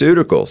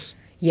pharmaceuticals.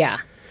 Yeah.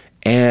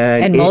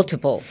 And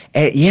multiple.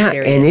 Yeah,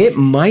 serious. And it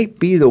might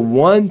be the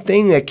one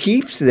thing that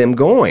keeps them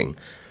going.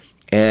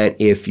 And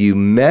if you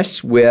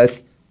mess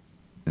with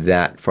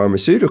that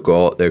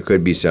pharmaceutical, there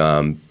could be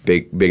some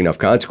big enough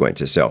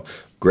consequences. So,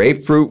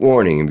 grapefruit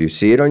warning. If you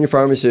see it on your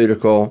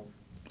pharmaceutical,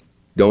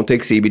 don't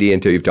take CBD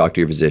until you've talked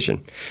to your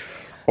physician.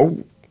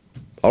 Oh,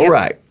 all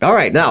right. All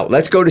right. Now,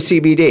 let's go to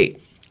CBD.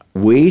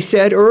 We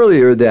said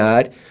earlier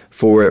that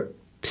for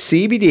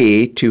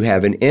CBD to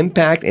have an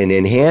impact and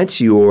enhance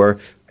your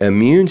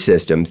immune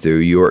system through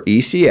your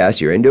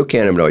ECS, your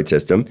endocannabinoid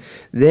system,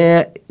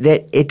 that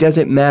it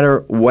doesn't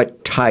matter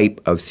what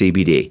type of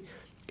CBD.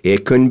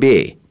 It can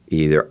be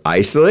either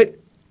isolate,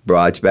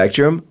 broad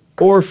spectrum,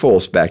 or full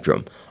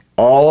spectrum.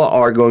 All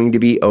are going to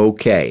be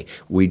okay.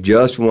 We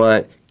just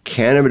want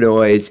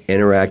cannabinoids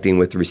interacting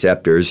with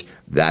receptors.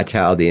 That's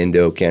how the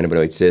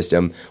endocannabinoid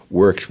system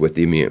works with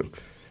the immune.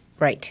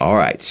 Right. All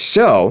right.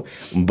 So,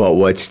 but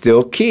what's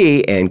still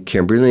key, and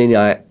Kimberly and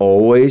I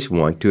always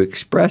want to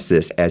express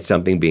this as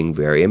something being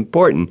very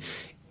important,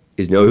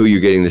 is know who you're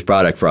getting this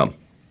product from.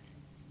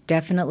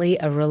 Definitely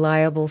a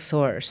reliable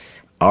source.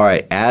 All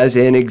right. As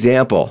an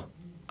example,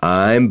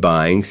 I'm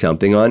buying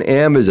something on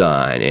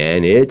Amazon,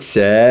 and it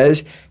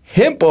says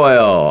hemp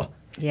oil.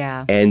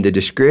 Yeah. And the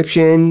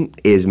description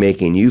is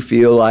making you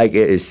feel like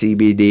it is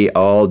CBD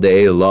all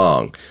day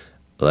long.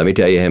 Let me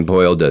tell you, hemp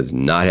oil does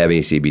not have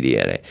any CBD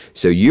in it.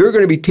 So you're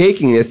going to be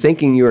taking this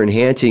thinking you're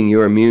enhancing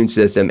your immune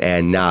system,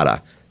 and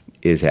nada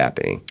is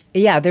happening.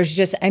 Yeah,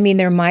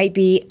 there might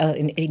be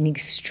an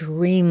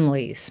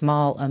extremely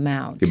small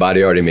amount. Your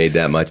body already made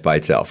that much by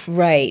itself.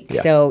 Right.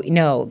 Yeah. So,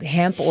 no,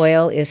 hemp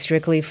oil is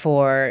strictly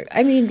for,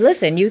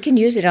 listen, you can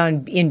use it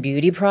in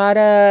beauty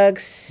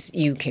products.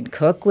 You can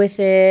cook with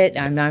it.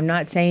 I'm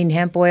not saying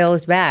hemp oil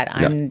is bad.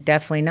 I'm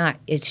definitely not.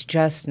 It's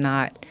just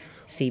not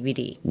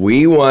CBD.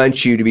 We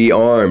want you to be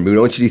armed. We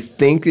don't want you to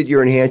think that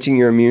you're enhancing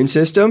your immune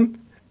system,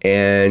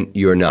 and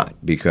you're not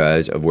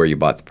because of where you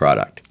bought the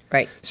product.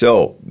 Right.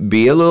 So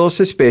be a little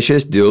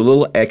suspicious, do a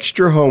little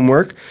extra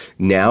homework.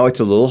 Now it's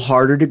a little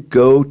harder to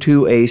go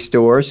to a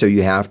store, so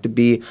you have to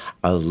be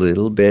a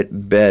little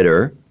bit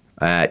better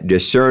at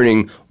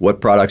discerning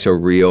what products are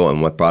real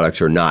and what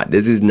products are not.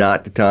 This is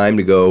not the time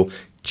to go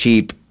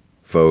cheap,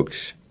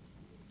 folks.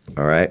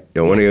 All right?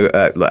 Don't want to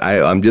go,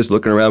 I'm just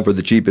looking around for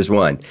the cheapest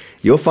one.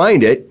 You'll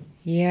find it.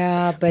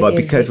 Yeah, But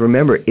because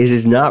remember, it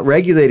is not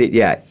regulated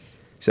yet.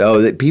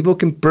 So that people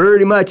can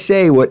pretty much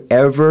say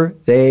whatever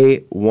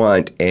they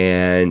want,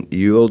 and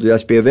you'll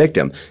just be a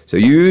victim. So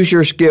use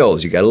your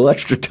skills. You got a little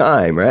extra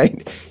time,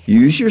 right?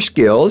 Use your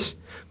skills.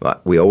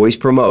 We always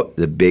promote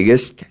the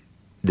biggest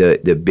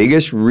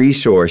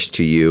resource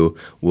to you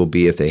will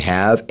be if they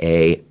have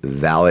a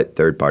valid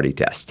third-party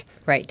test.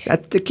 Right.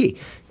 That's the key.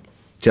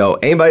 So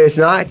anybody that's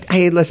not,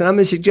 hey, listen, I'm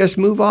going to suggest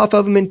move off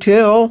of them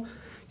until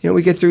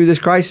we get through this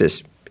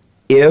crisis.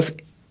 If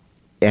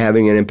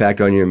having an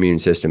impact on your immune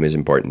system is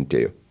important to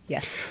you.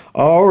 Yes.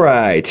 All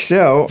right.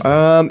 So,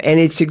 and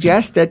it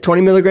suggests that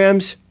 20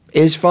 milligrams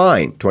is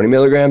fine. 20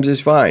 milligrams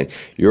is fine.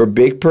 You're a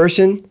big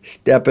person,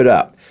 step it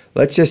up.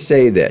 Let's just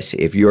say this.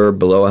 If you're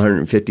below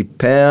 150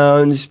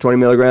 pounds, 20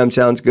 milligrams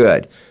sounds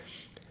good.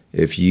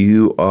 If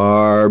you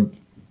are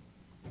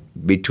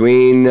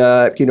between,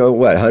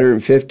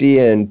 150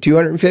 and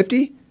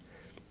 250,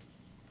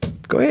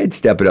 go ahead,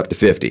 step it up to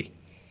 50.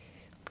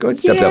 Go ahead,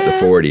 step it up to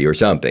 40 or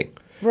something.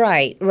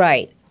 Right.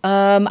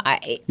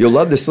 You'll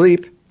love the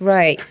sleep.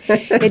 Right.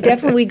 It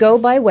definitely, we go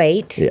by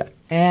weight. Yeah.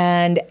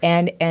 And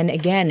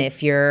again,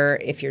 if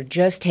you're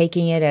just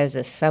taking it as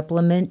a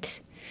supplement,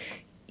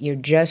 you're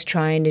just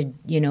trying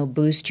to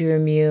boost your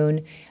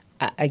immune.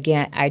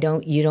 Again,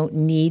 you don't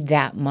need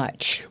that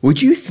much.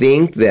 Would you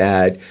think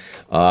that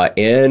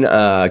in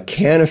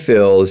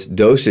Canafil's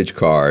dosage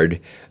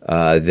card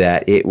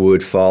that it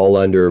would fall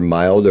under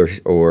mild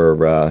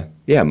or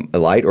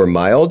light or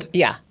mild?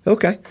 Yeah.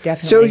 Okay.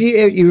 Definitely. So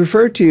you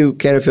refer to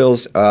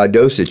Canafil's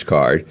dosage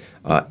card.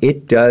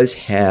 It does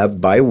have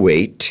by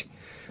weight.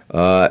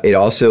 It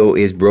also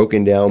is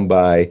broken down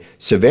by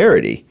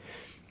severity.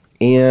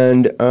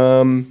 And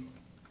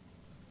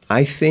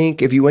I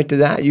think if you went to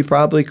that, you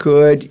probably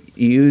could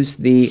use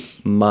the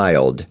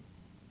mild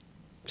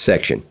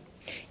section.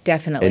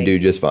 Definitely. And do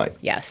just fine.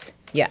 Yes.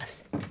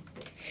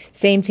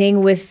 Same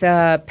thing with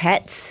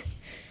pets.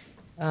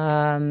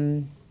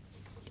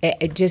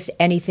 Just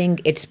anything,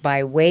 it's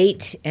by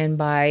weight and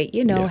by,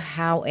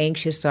 how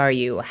anxious are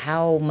you?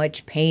 How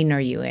much pain are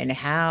you in?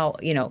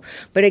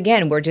 But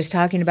again, we're just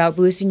talking about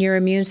boosting your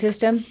immune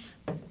system.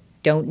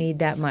 Don't need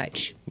that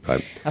much.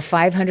 Right. A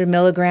 500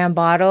 milligram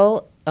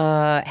bottle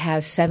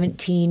has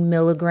 17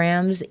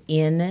 milligrams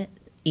in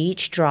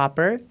each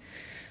dropper.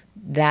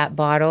 That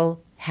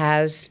bottle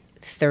has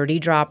 30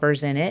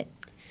 droppers in it.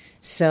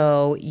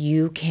 So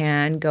you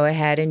can go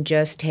ahead and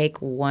just take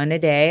one a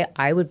day.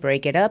 I would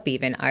break it up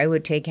even. I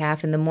would take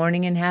half in the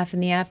morning and half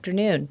in the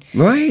afternoon.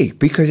 Right,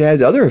 because it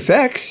has other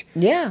effects.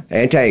 Yeah.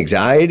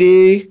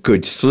 Anti-anxiety,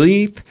 good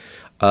sleep.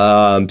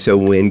 So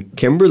when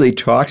Kimberly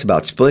talks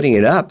about splitting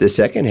it up, the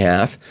second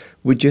half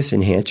would just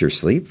enhance your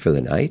sleep for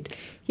the night.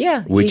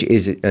 Yeah. Which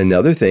is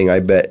another thing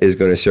I bet is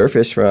going to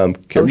surface from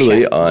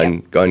Kimberly on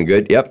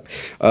Good. Yep.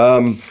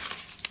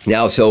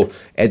 Now, so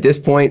at this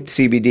point,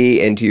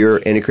 CBD into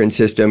your endocrine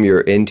system, you're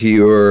into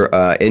your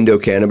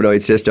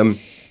endocannabinoid system.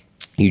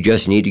 You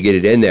just need to get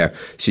it in there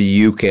so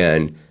you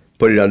can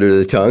put it under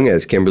the tongue,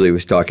 as Kimberly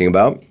was talking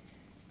about.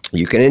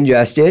 You can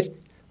ingest it.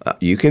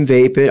 You can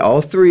vape it.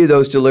 All three of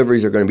those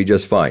deliveries are going to be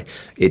just fine.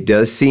 It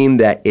does seem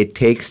that it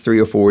takes 3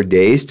 or 4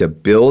 days to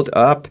build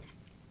up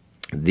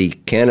the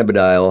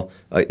cannabidiol,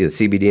 the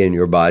CBD in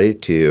your body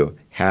to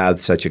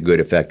have such a good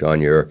effect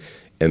on your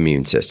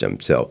immune system.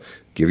 So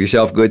give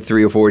yourself a good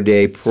 3 or 4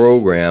 day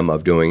program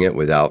of doing it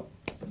without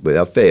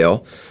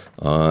fail,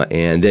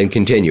 and then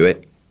continue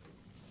it.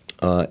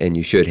 And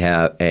you should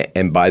have,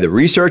 and by the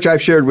research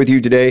I've shared with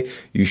you today,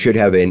 you should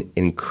have an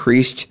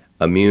increased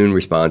immune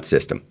response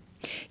system.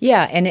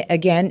 Yeah, and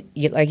again,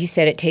 like you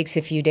said, it takes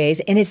a few days,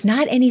 and it's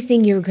not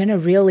anything you're going to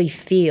really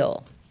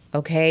feel,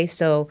 okay?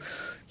 So,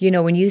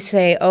 when you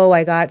say, oh,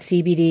 I got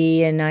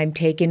CBD and I'm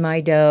taking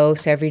my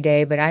dose every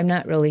day, but I'm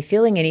not really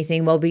feeling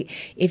anything, well,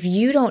 if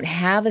you don't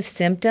have a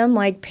symptom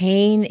like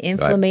pain,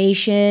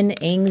 inflammation,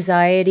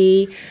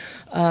 anxiety,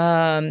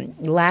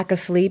 lack of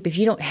sleep, if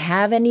you don't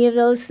have any of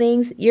those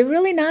things, you're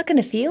really not going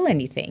to feel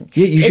anything.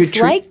 Yeah, it's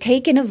like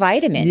taking a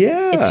vitamin.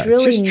 Yeah, it's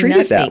really just treat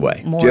it that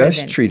way.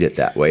 Treat it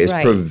that way. It's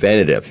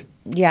preventative.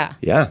 Yeah.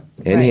 Yeah,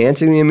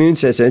 enhancing the immune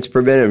system. It's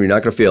preventative. You're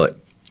not going to feel it.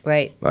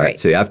 Right. All right.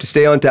 So you have to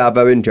stay on top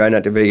of it and try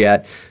not to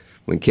forget.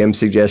 When Kim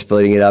suggests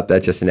splitting it up,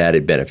 that's just an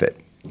added benefit.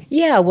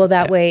 Yeah, well,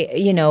 that way,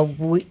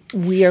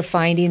 we are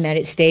finding that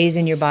it stays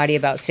in your body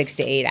about 6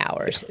 to 8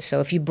 hours. So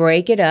if you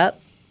break it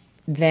up,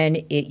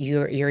 then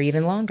you're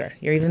even longer.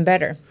 You're even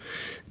better.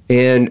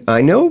 And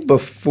I know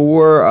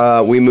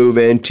before we move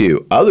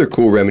into other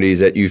cool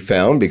remedies that you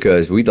found,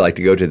 because we'd like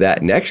to go to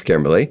that next,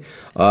 Kimberly,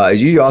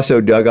 you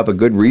also dug up a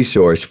good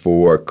resource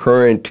for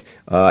current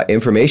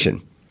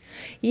information.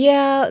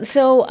 Yeah,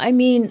 so,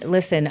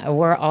 listen,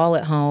 we're all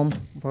at home.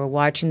 We're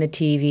watching the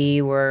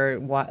TV. We're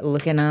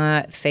looking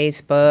at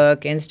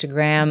Facebook,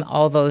 Instagram,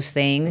 all those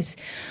things.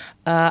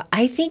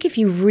 I think if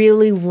you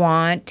really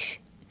want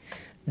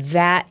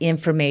that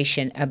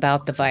information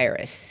about the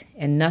virus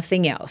and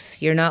nothing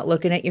else, you're not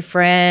looking at your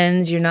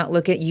friends,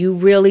 you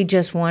really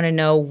just want to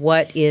know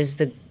what is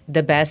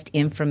the best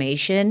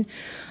information.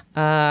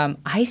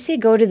 I say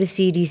go to the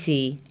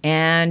CDC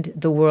and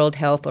the World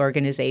Health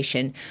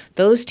Organization.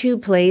 Those two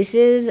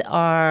places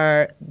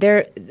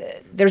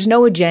there's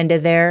no agenda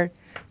there.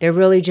 They're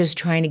really just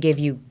trying to give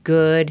you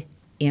good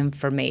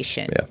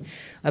information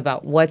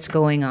about what's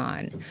going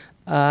on.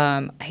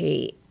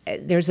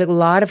 There's a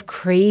lot of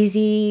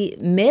crazy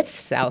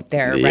myths out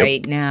there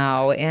right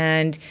now.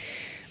 And,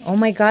 oh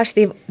my gosh,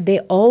 they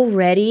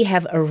already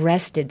have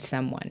arrested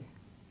someone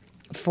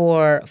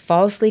for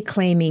falsely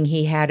claiming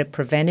he had a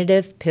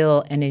preventative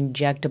pill and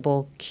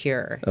injectable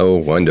cure. Oh,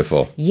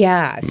 wonderful.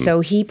 Yeah, so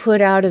he put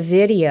out a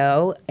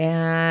video,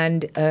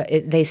 and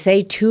they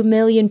say 2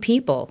 million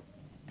people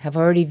have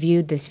already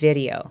viewed this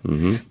video,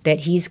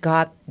 that he's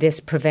got this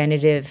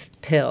preventative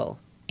pill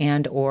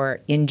and or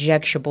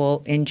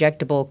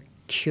injectable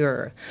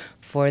cure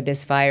for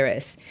this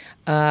virus.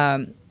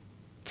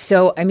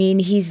 So,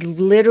 he's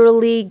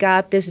literally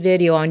got this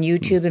video on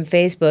YouTube and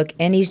Facebook,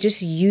 and he's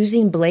just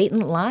using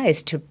blatant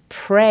lies to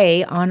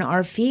prey on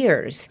our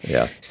fears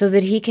so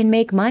that he can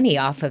make money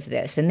off of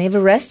this. And they've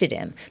arrested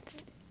him.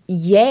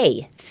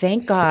 Yay.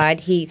 Thank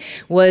God. He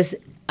was,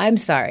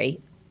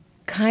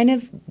 kind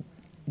of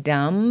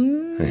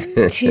dumb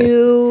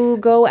to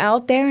go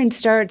out there and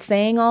start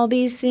saying all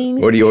these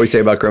things. What do you always say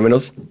about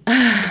criminals?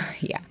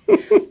 Yeah.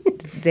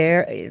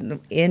 There,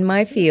 in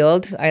my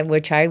field,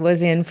 which I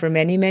was in for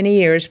many, many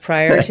years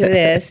prior to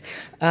this,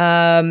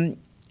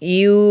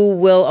 you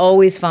will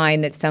always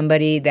find that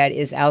somebody that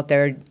is out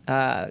there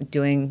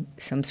doing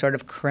some sort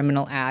of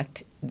criminal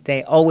act,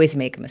 they always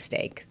make a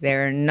mistake.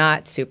 They're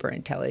not super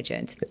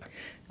intelligent.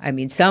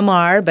 Some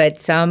are,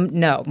 but some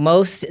no.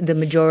 The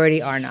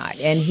majority are not.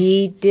 And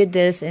he did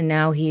this, and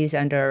now he's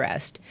under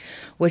arrest,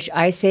 which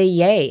I say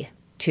yay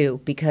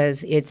to,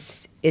 because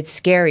it's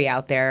scary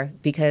out there.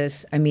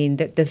 Because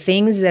the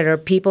things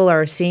that people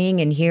are seeing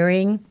and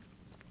hearing,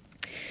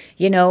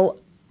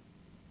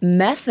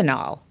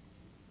 methanol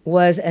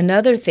was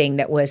another thing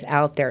that was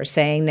out there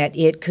saying that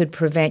it could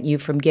prevent you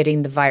from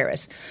getting the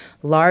virus.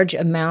 Large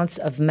amounts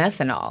of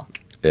methanol.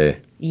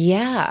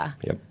 Yeah.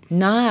 Yep.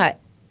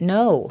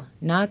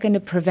 Not going to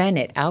prevent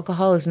it.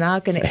 Alcohol is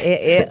not going to.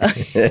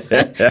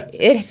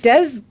 It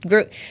does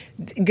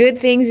good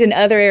things in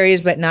other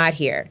areas, but not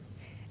here.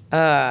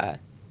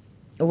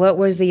 What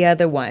was the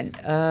other one?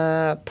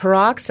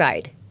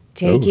 Peroxide.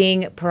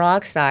 Taking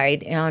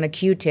peroxide on a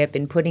Q-tip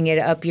and putting it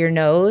up your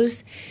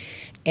nose,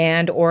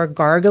 and or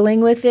gargling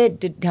with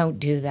it. Don't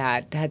do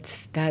that.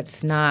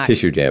 That's not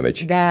tissue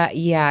damage.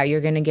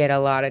 You're going to get a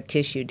lot of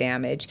tissue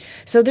damage.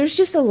 So there's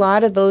just a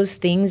lot of those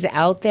things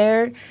out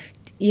there.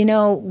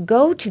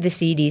 Go to the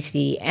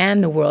CDC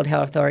and the World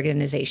Health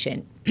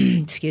Organization.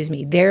 Excuse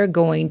me. They're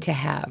going to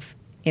have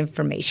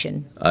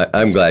information.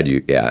 I'm glad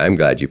you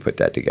put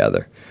that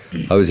together.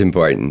 That was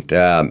important.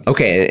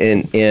 Okay,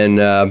 and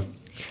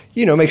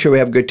make sure we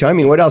have a good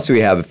timing. What else do we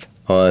have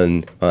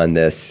on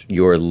this,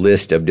 your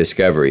list of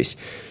discoveries?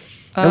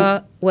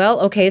 So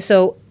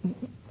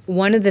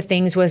one of the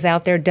things was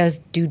out there,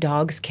 do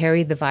dogs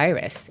carry the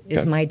virus?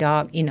 Is my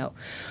dog,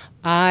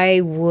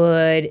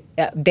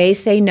 they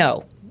say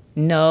no.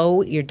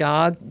 No, your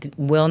dog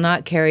will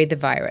not carry the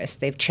virus.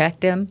 They've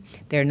checked him.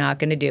 They're not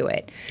going to do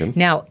it. Okay.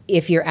 Now,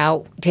 if you're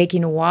out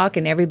taking a walk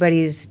and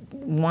everybody's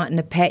wanting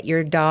to pet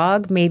your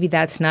dog, maybe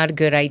that's not a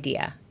good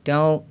idea.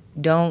 Don't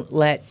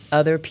let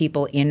other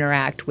people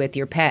interact with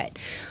your pet.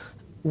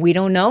 We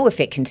don't know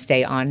if it can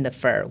stay on the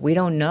fur. We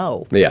don't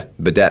know. Yeah,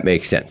 but that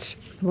makes sense.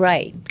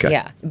 Right. Okay.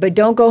 Yeah. But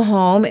don't go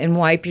home and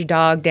wipe your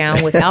dog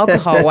down with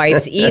alcohol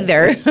wipes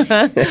either.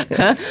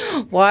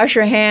 Wash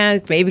your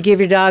hands, maybe give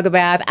your dog a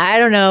bath. I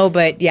don't know,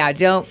 but yeah,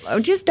 don't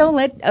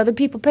let other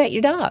people pet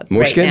your dog.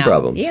 More right skin now.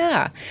 problems.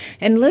 Yeah.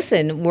 And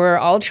listen, we're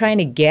all trying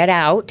to get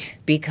out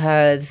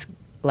because,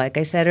 like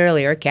I said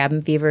earlier,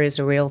 cabin fever is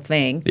a real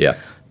thing. Yeah.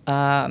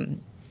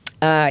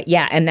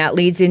 And that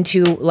leads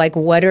into like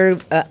what are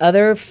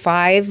other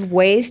 5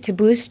 ways to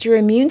boost your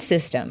immune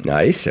system?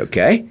 Nice.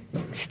 Okay.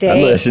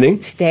 I'm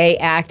listening. Stay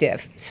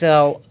active.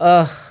 So,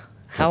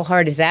 how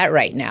hard is that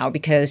right now?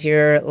 Because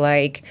you're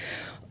like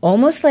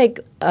almost like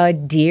a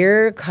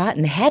deer caught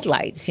in the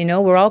headlights. You know,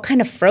 we're all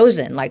kind of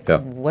frozen. Like,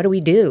 what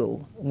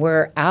do?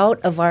 We're out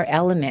of our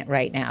element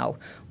right now.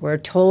 We're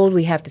told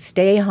we have to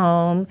stay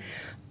home.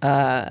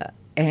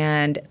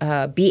 And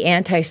be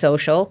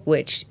antisocial,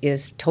 which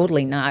is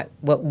totally not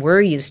what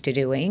we're used to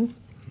doing.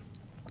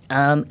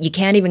 You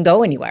can't even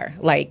go anywhere.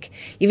 Like,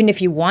 even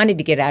if you wanted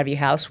to get out of your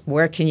house,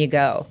 where can you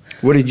go?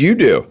 What did you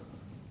do?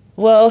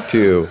 Well,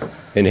 to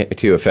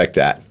affect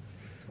that?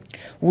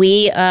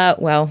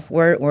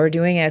 We're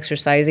doing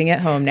exercising at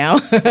home now.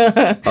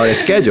 On a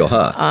schedule,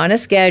 huh? On a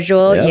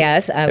schedule, Yeah.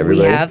 yes. We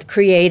have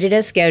created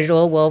a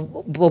schedule.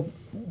 Well,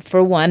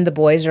 for one, the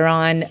boys are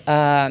on.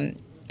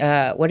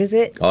 What is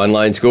it?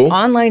 Online school?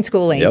 Online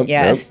schooling, Yep,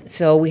 yes. yep.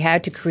 So we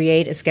had to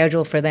create a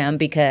schedule for them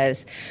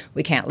because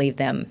we can't leave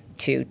them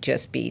to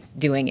just be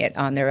doing it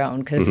on their own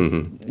because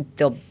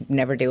they'll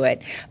never do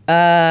it.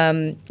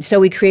 So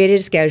we created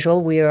a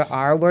schedule. We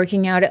are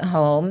working out at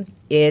home.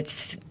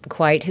 It's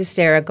quite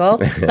hysterical.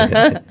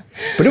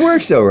 But it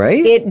works though,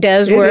 right? It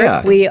does work.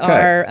 Yeah. We Good.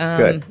 are,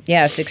 Good.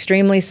 yes,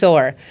 extremely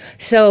sore.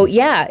 So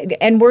yeah,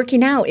 and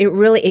working out,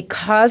 it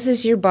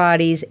causes your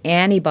body's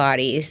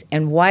antibodies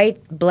and white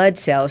blood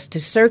cells to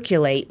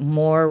circulate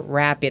more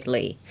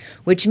rapidly,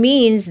 which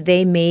means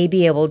they may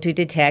be able to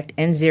detect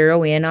and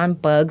zero in on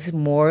bugs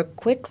more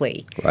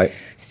quickly. Right.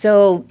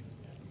 So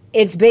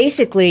it's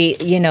basically,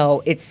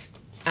 it's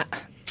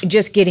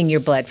just getting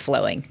your blood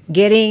flowing,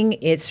 getting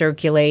it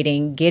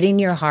circulating, getting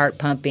your heart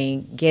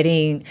pumping,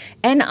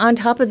 and on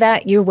top of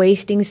that, you're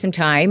wasting some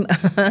time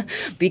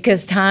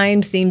because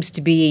time seems to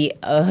be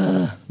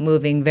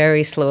moving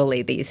very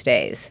slowly these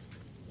days.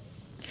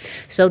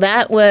 So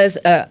that was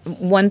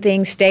one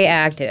thing, stay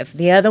active.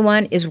 The other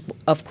one is,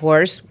 of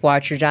course,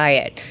 watch your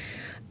diet.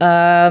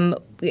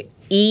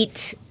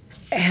 Eat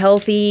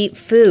healthy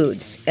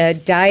foods,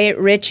 diet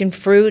rich in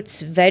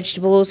fruits,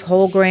 vegetables,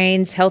 whole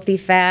grains, healthy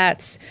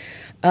fats.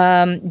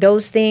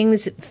 Those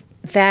things,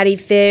 fatty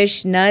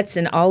fish, nuts,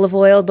 and olive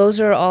oil,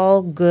 those are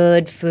all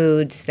good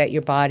foods that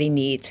your body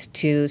needs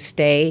to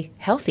stay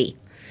healthy.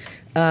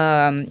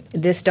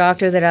 This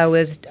doctor that I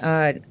was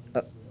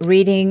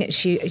reading,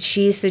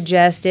 she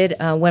suggested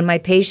when my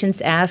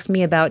patients ask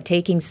me about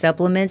taking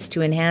supplements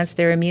to enhance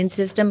their immune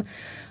system,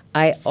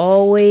 I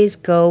always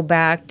go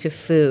back to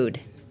food.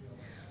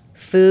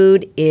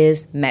 Food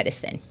is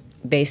medicine.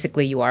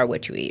 Basically, you are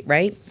what you eat,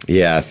 right?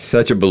 Yeah,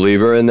 such a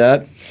believer in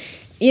that.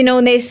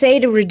 And they say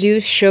to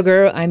reduce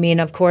sugar. I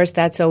mean, of course,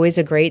 that's always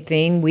a great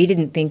thing. We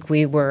didn't think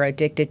we were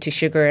addicted to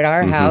sugar at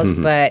our house,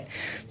 but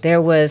there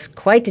was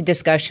quite the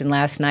discussion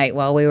last night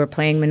while we were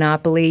playing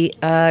Monopoly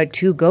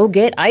to go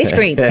get ice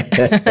cream.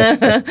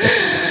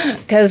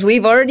 Because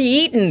we've already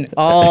eaten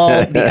all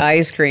the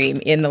ice cream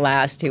in the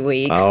last 2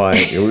 weeks. Oh,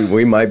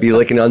 we might be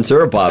licking on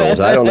syrup bottles.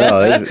 I don't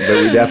know. But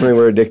we definitely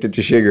were addicted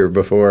to sugar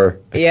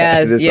before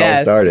this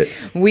all started.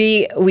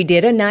 We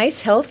did a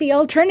nice, healthy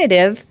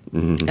alternative.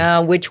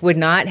 Which would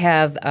not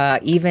have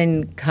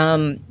even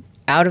come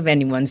out of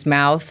anyone's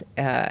mouth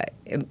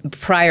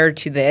prior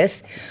to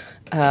this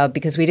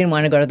because we didn't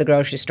want to go to the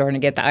grocery store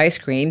and get the ice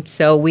cream.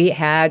 So we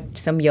had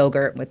some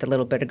yogurt with a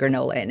little bit of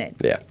granola in it.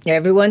 Yeah.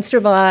 Everyone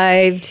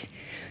survived.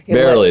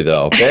 Barely,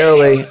 though.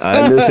 Barely.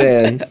 I'm just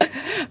saying.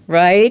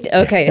 Right?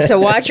 Okay. So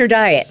watch your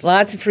diet.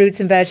 Lots of fruits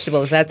and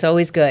vegetables. That's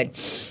always good.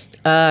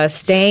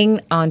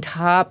 Staying on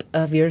top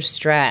of your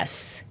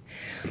stress.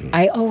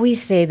 I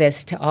always say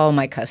this to all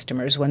my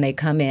customers when they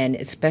come in,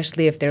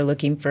 especially if they're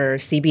looking for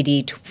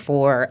CBD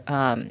for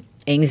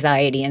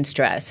anxiety and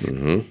stress.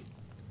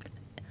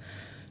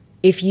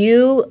 If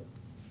you,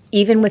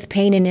 even with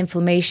pain and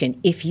inflammation,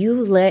 if you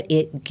let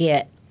it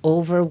get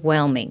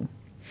overwhelming,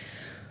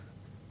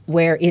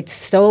 where it's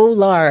so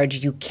large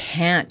you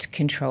can't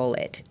control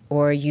it,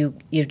 or you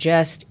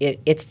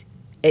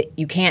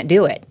can't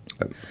do it,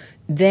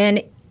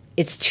 then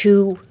it's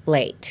too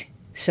late.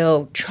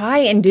 So try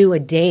and do a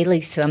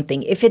daily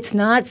something. If it's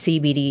not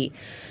CBD,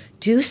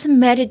 do some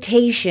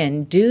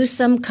meditation, do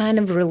some kind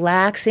of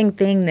relaxing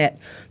thing that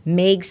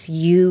makes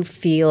you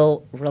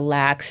feel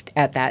relaxed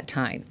at that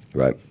time.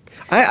 Right.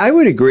 I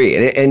would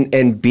agree.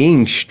 And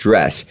being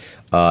stressed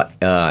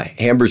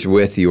hampers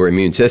with your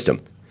immune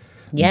system.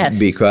 Yes.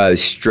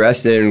 Because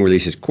stress then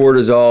releases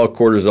cortisol.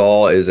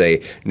 Cortisol is a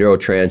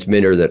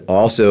neurotransmitter that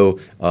also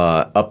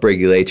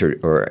upregulates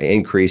or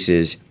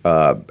increases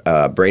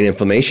brain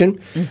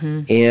inflammation.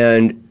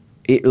 And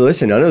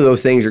listen, none of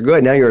those things are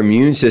good. Now your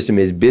immune system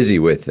is busy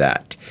with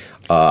that.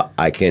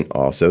 I can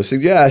also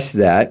suggest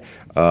that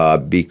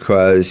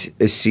because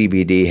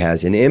CBD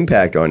has an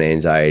impact on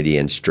anxiety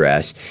and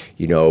stress.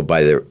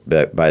 By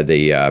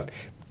the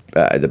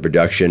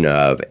production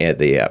of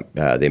the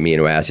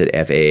amino acid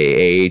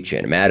FAAH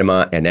and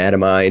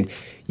anandamide.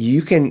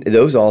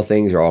 Those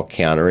things are all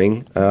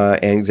countering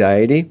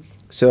anxiety.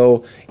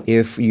 So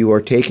if you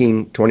are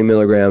taking 20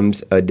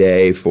 milligrams a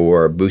day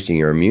for boosting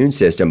your immune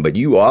system, but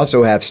you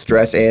also have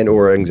stress and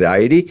or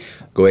anxiety,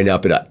 go ahead and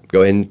up it up.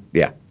 Go ahead and,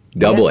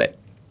 double it.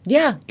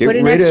 Yeah, put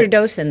an extra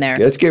dose in there.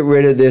 Let's get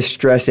rid of this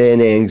stress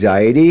and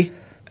anxiety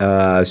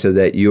so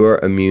that your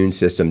immune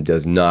system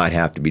does not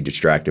have to be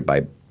distracted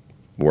by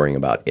worrying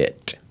about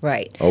it.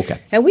 Right. Okay.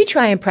 And we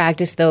try and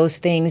practice those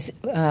things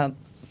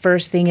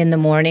first thing in the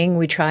morning.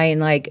 We try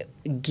and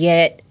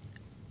get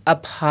a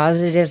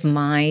positive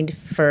mind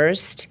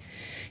first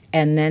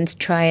and then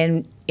try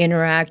and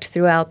interact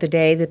throughout the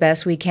day the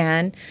best we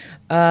can.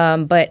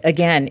 But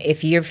again,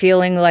 if you're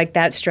feeling like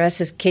that stress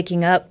is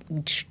kicking up,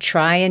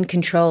 try and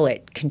control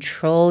it.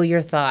 Control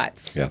your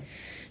thoughts.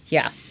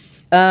 Yeah.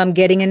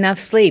 Getting enough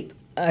sleep.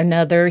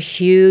 Another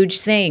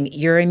huge thing.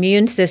 Your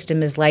immune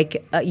system is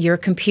like your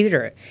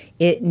computer.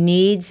 It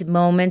needs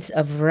moments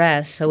of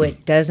rest so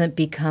it doesn't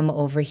become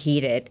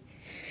overheated.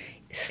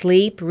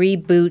 Sleep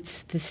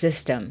reboots the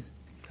system.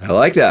 I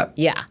like that.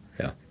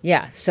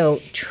 Yeah. So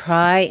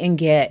try and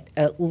get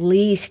at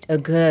least a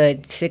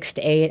good 6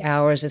 to 8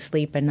 hours of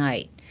sleep a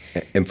night.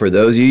 And for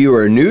those of you who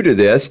are new to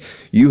this,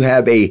 you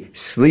have a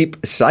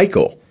sleep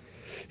cycle.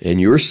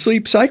 And your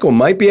sleep cycle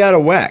might be out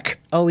of whack.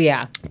 Oh,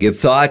 yeah. Give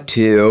thought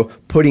to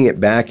putting it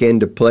back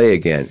into play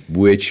again,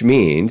 which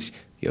means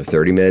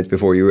 30 minutes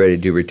before you're ready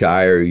to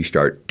retire, you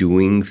start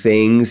doing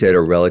things that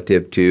are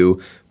relative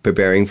to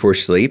preparing for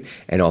sleep,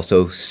 and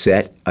also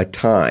set a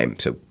time.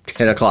 So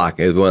 10 o'clock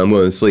is when I'm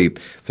going to sleep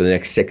for the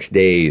next 6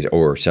 days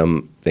or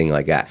something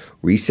like that.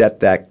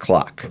 Reset that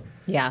clock.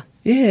 Yeah.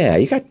 Yeah,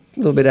 you got a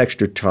little bit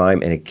extra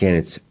time, and again,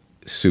 it's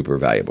super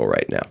valuable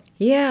right now.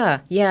 Yeah,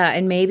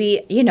 and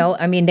maybe,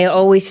 they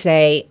always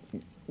say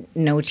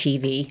no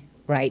TV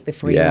right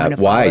before you want to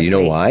fall asleep. You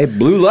know why?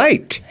 Blue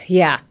light.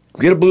 Yeah.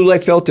 Get a blue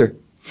light filter.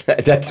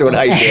 That's what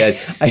I did.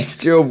 I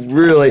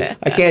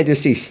can't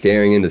just see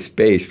staring into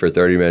space for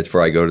 30 minutes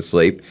before I go to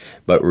sleep.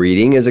 But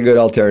reading is a good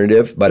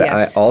alternative. But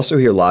yes. I also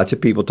hear lots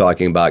of people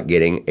talking about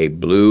getting a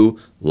blue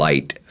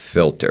light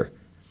filter.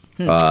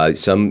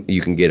 Some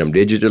you can get them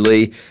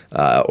digitally,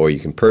 or you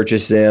can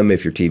purchase them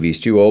if your TV's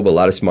too old. But a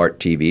lot of smart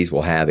TVs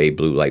will have a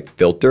blue light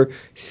filter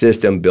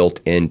system built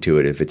into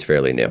it if it's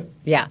fairly new.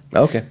 Yeah.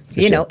 Okay.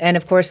 And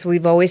of course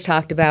we've always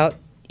talked about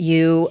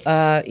you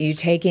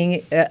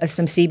taking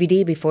some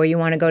CBD before you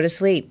want to go to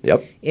sleep.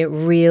 Yep. It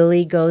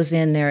really goes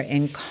in there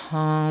and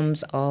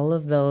calms all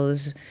of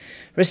those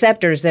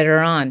receptors that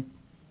are on.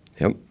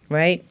 Yep.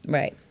 Right.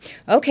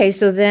 Okay,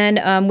 so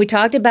then we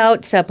talked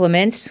about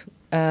supplements.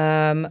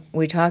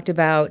 We talked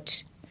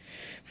about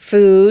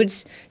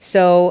foods.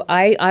 So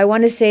I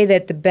want to say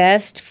that the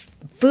best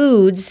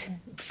foods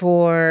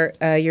for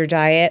your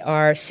diet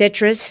are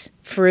citrus,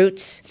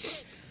 fruits.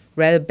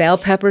 Red bell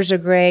peppers are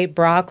great,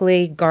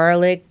 broccoli,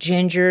 garlic,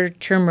 ginger,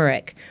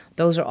 turmeric.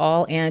 Those are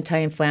all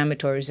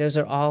anti-inflammatories. Those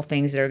are all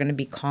things that are going to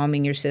be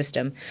calming your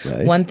system.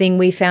 Nice. One thing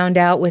we found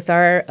out with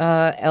our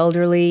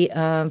elderly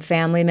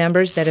family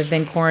members that have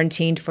been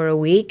quarantined for a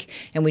week,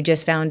 and we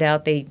just found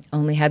out they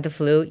only had the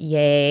flu,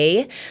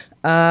 yay,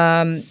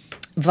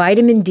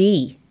 vitamin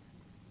D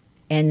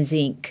and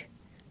zinc.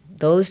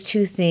 Those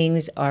two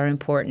things are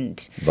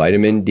important.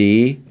 Vitamin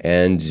D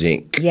and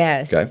zinc.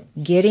 Yes. Okay.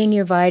 Getting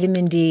your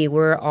vitamin D.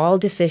 We're all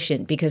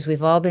deficient because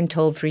we've all been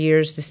told for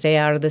years to stay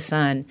out of the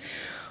sun.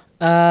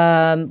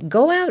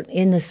 Go out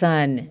in the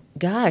sun.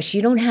 Gosh,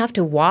 you don't have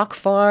to walk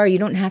far. You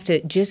don't have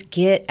to just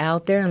get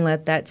out there and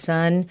let that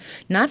sun,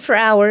 not for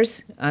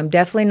hours. I'm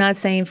definitely not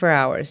saying for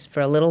hours,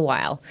 for a little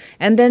while.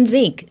 And then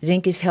zinc.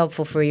 Zinc is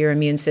helpful for your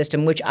immune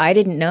system, which I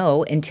didn't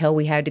know until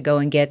we had to go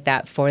and get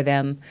that for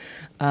them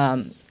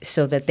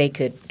so that they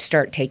could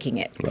start taking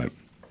it. Right.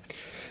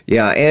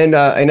 Yeah, and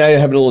I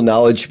have a little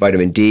knowledge.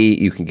 Vitamin D,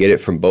 you can get it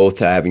from both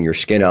having your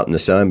skin out in the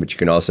sun, but you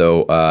can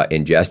also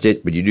ingest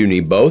it. But you do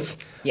need both.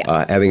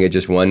 Yeah. Having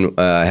just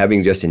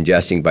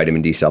ingesting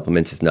vitamin D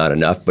supplements is not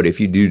enough. But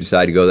if you do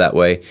decide to go that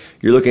way,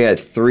 you're looking at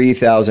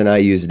 3,000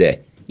 IUs a day.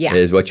 Yeah.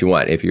 Is what you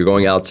want. If you're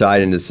going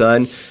outside in the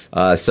sun,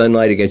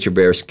 sunlight against your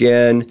bare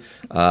skin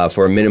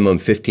for a minimum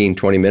 15,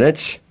 20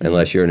 minutes,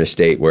 unless you're in a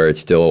state where it's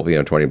still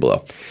 20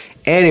 below.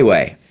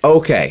 Anyway,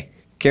 okay,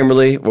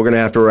 Kimberly, we're going to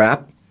have to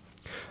wrap.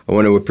 I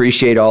want to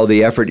appreciate all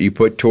the effort you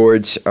put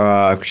towards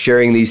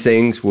sharing these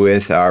things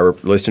with our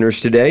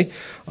listeners today.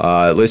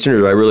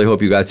 Listeners, I really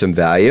hope you got some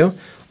value,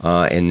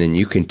 and then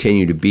you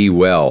continue to be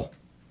well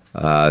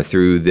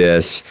through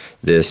this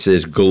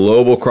is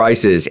global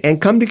crisis, and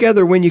come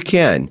together when you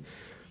can.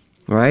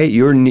 Right,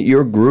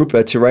 your group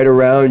that's right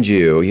around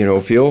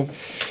you. Feel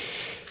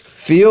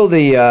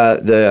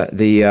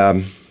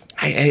the.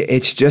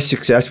 It's just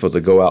successful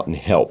to go out and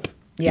help.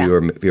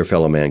 your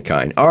fellow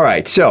mankind. All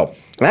right, so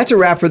that's a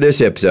wrap for this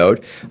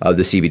episode of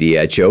the CBD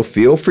Ed Show.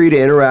 Feel free to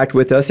interact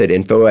with us at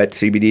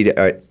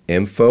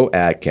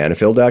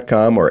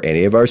info@canafil.com or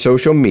any of our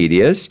social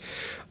medias.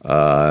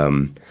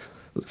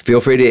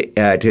 Feel free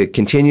to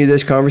continue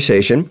this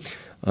conversation.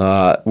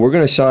 We're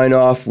going to sign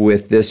off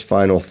with this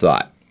final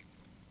thought.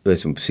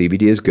 Listen,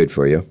 CBD is good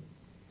for you.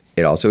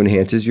 It also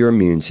enhances your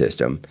immune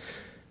system.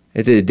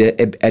 At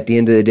the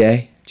end of the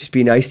day, just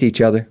be nice to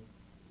each other.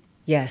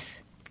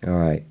 Yes. All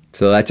right.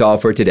 So that's all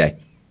for today.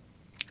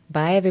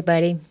 Bye,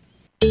 everybody.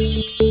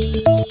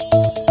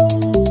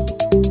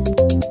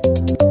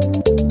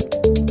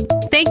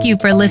 Thank you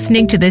for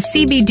listening to the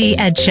CBD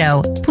Ed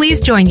Show.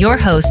 Please join your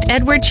host,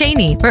 Edward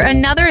Cheney, for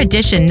another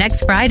edition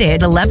next Friday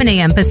at 11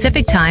 a.m.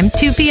 Pacific Time,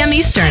 2 p.m.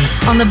 Eastern,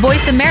 on the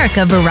Voice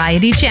America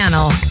Variety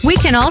Channel. We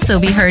can also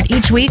be heard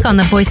each week on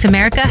the Voice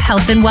America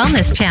Health and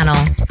Wellness Channel.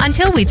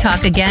 Until we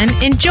talk again,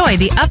 enjoy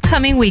the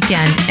upcoming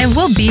weekend, and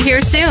we'll be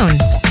here soon.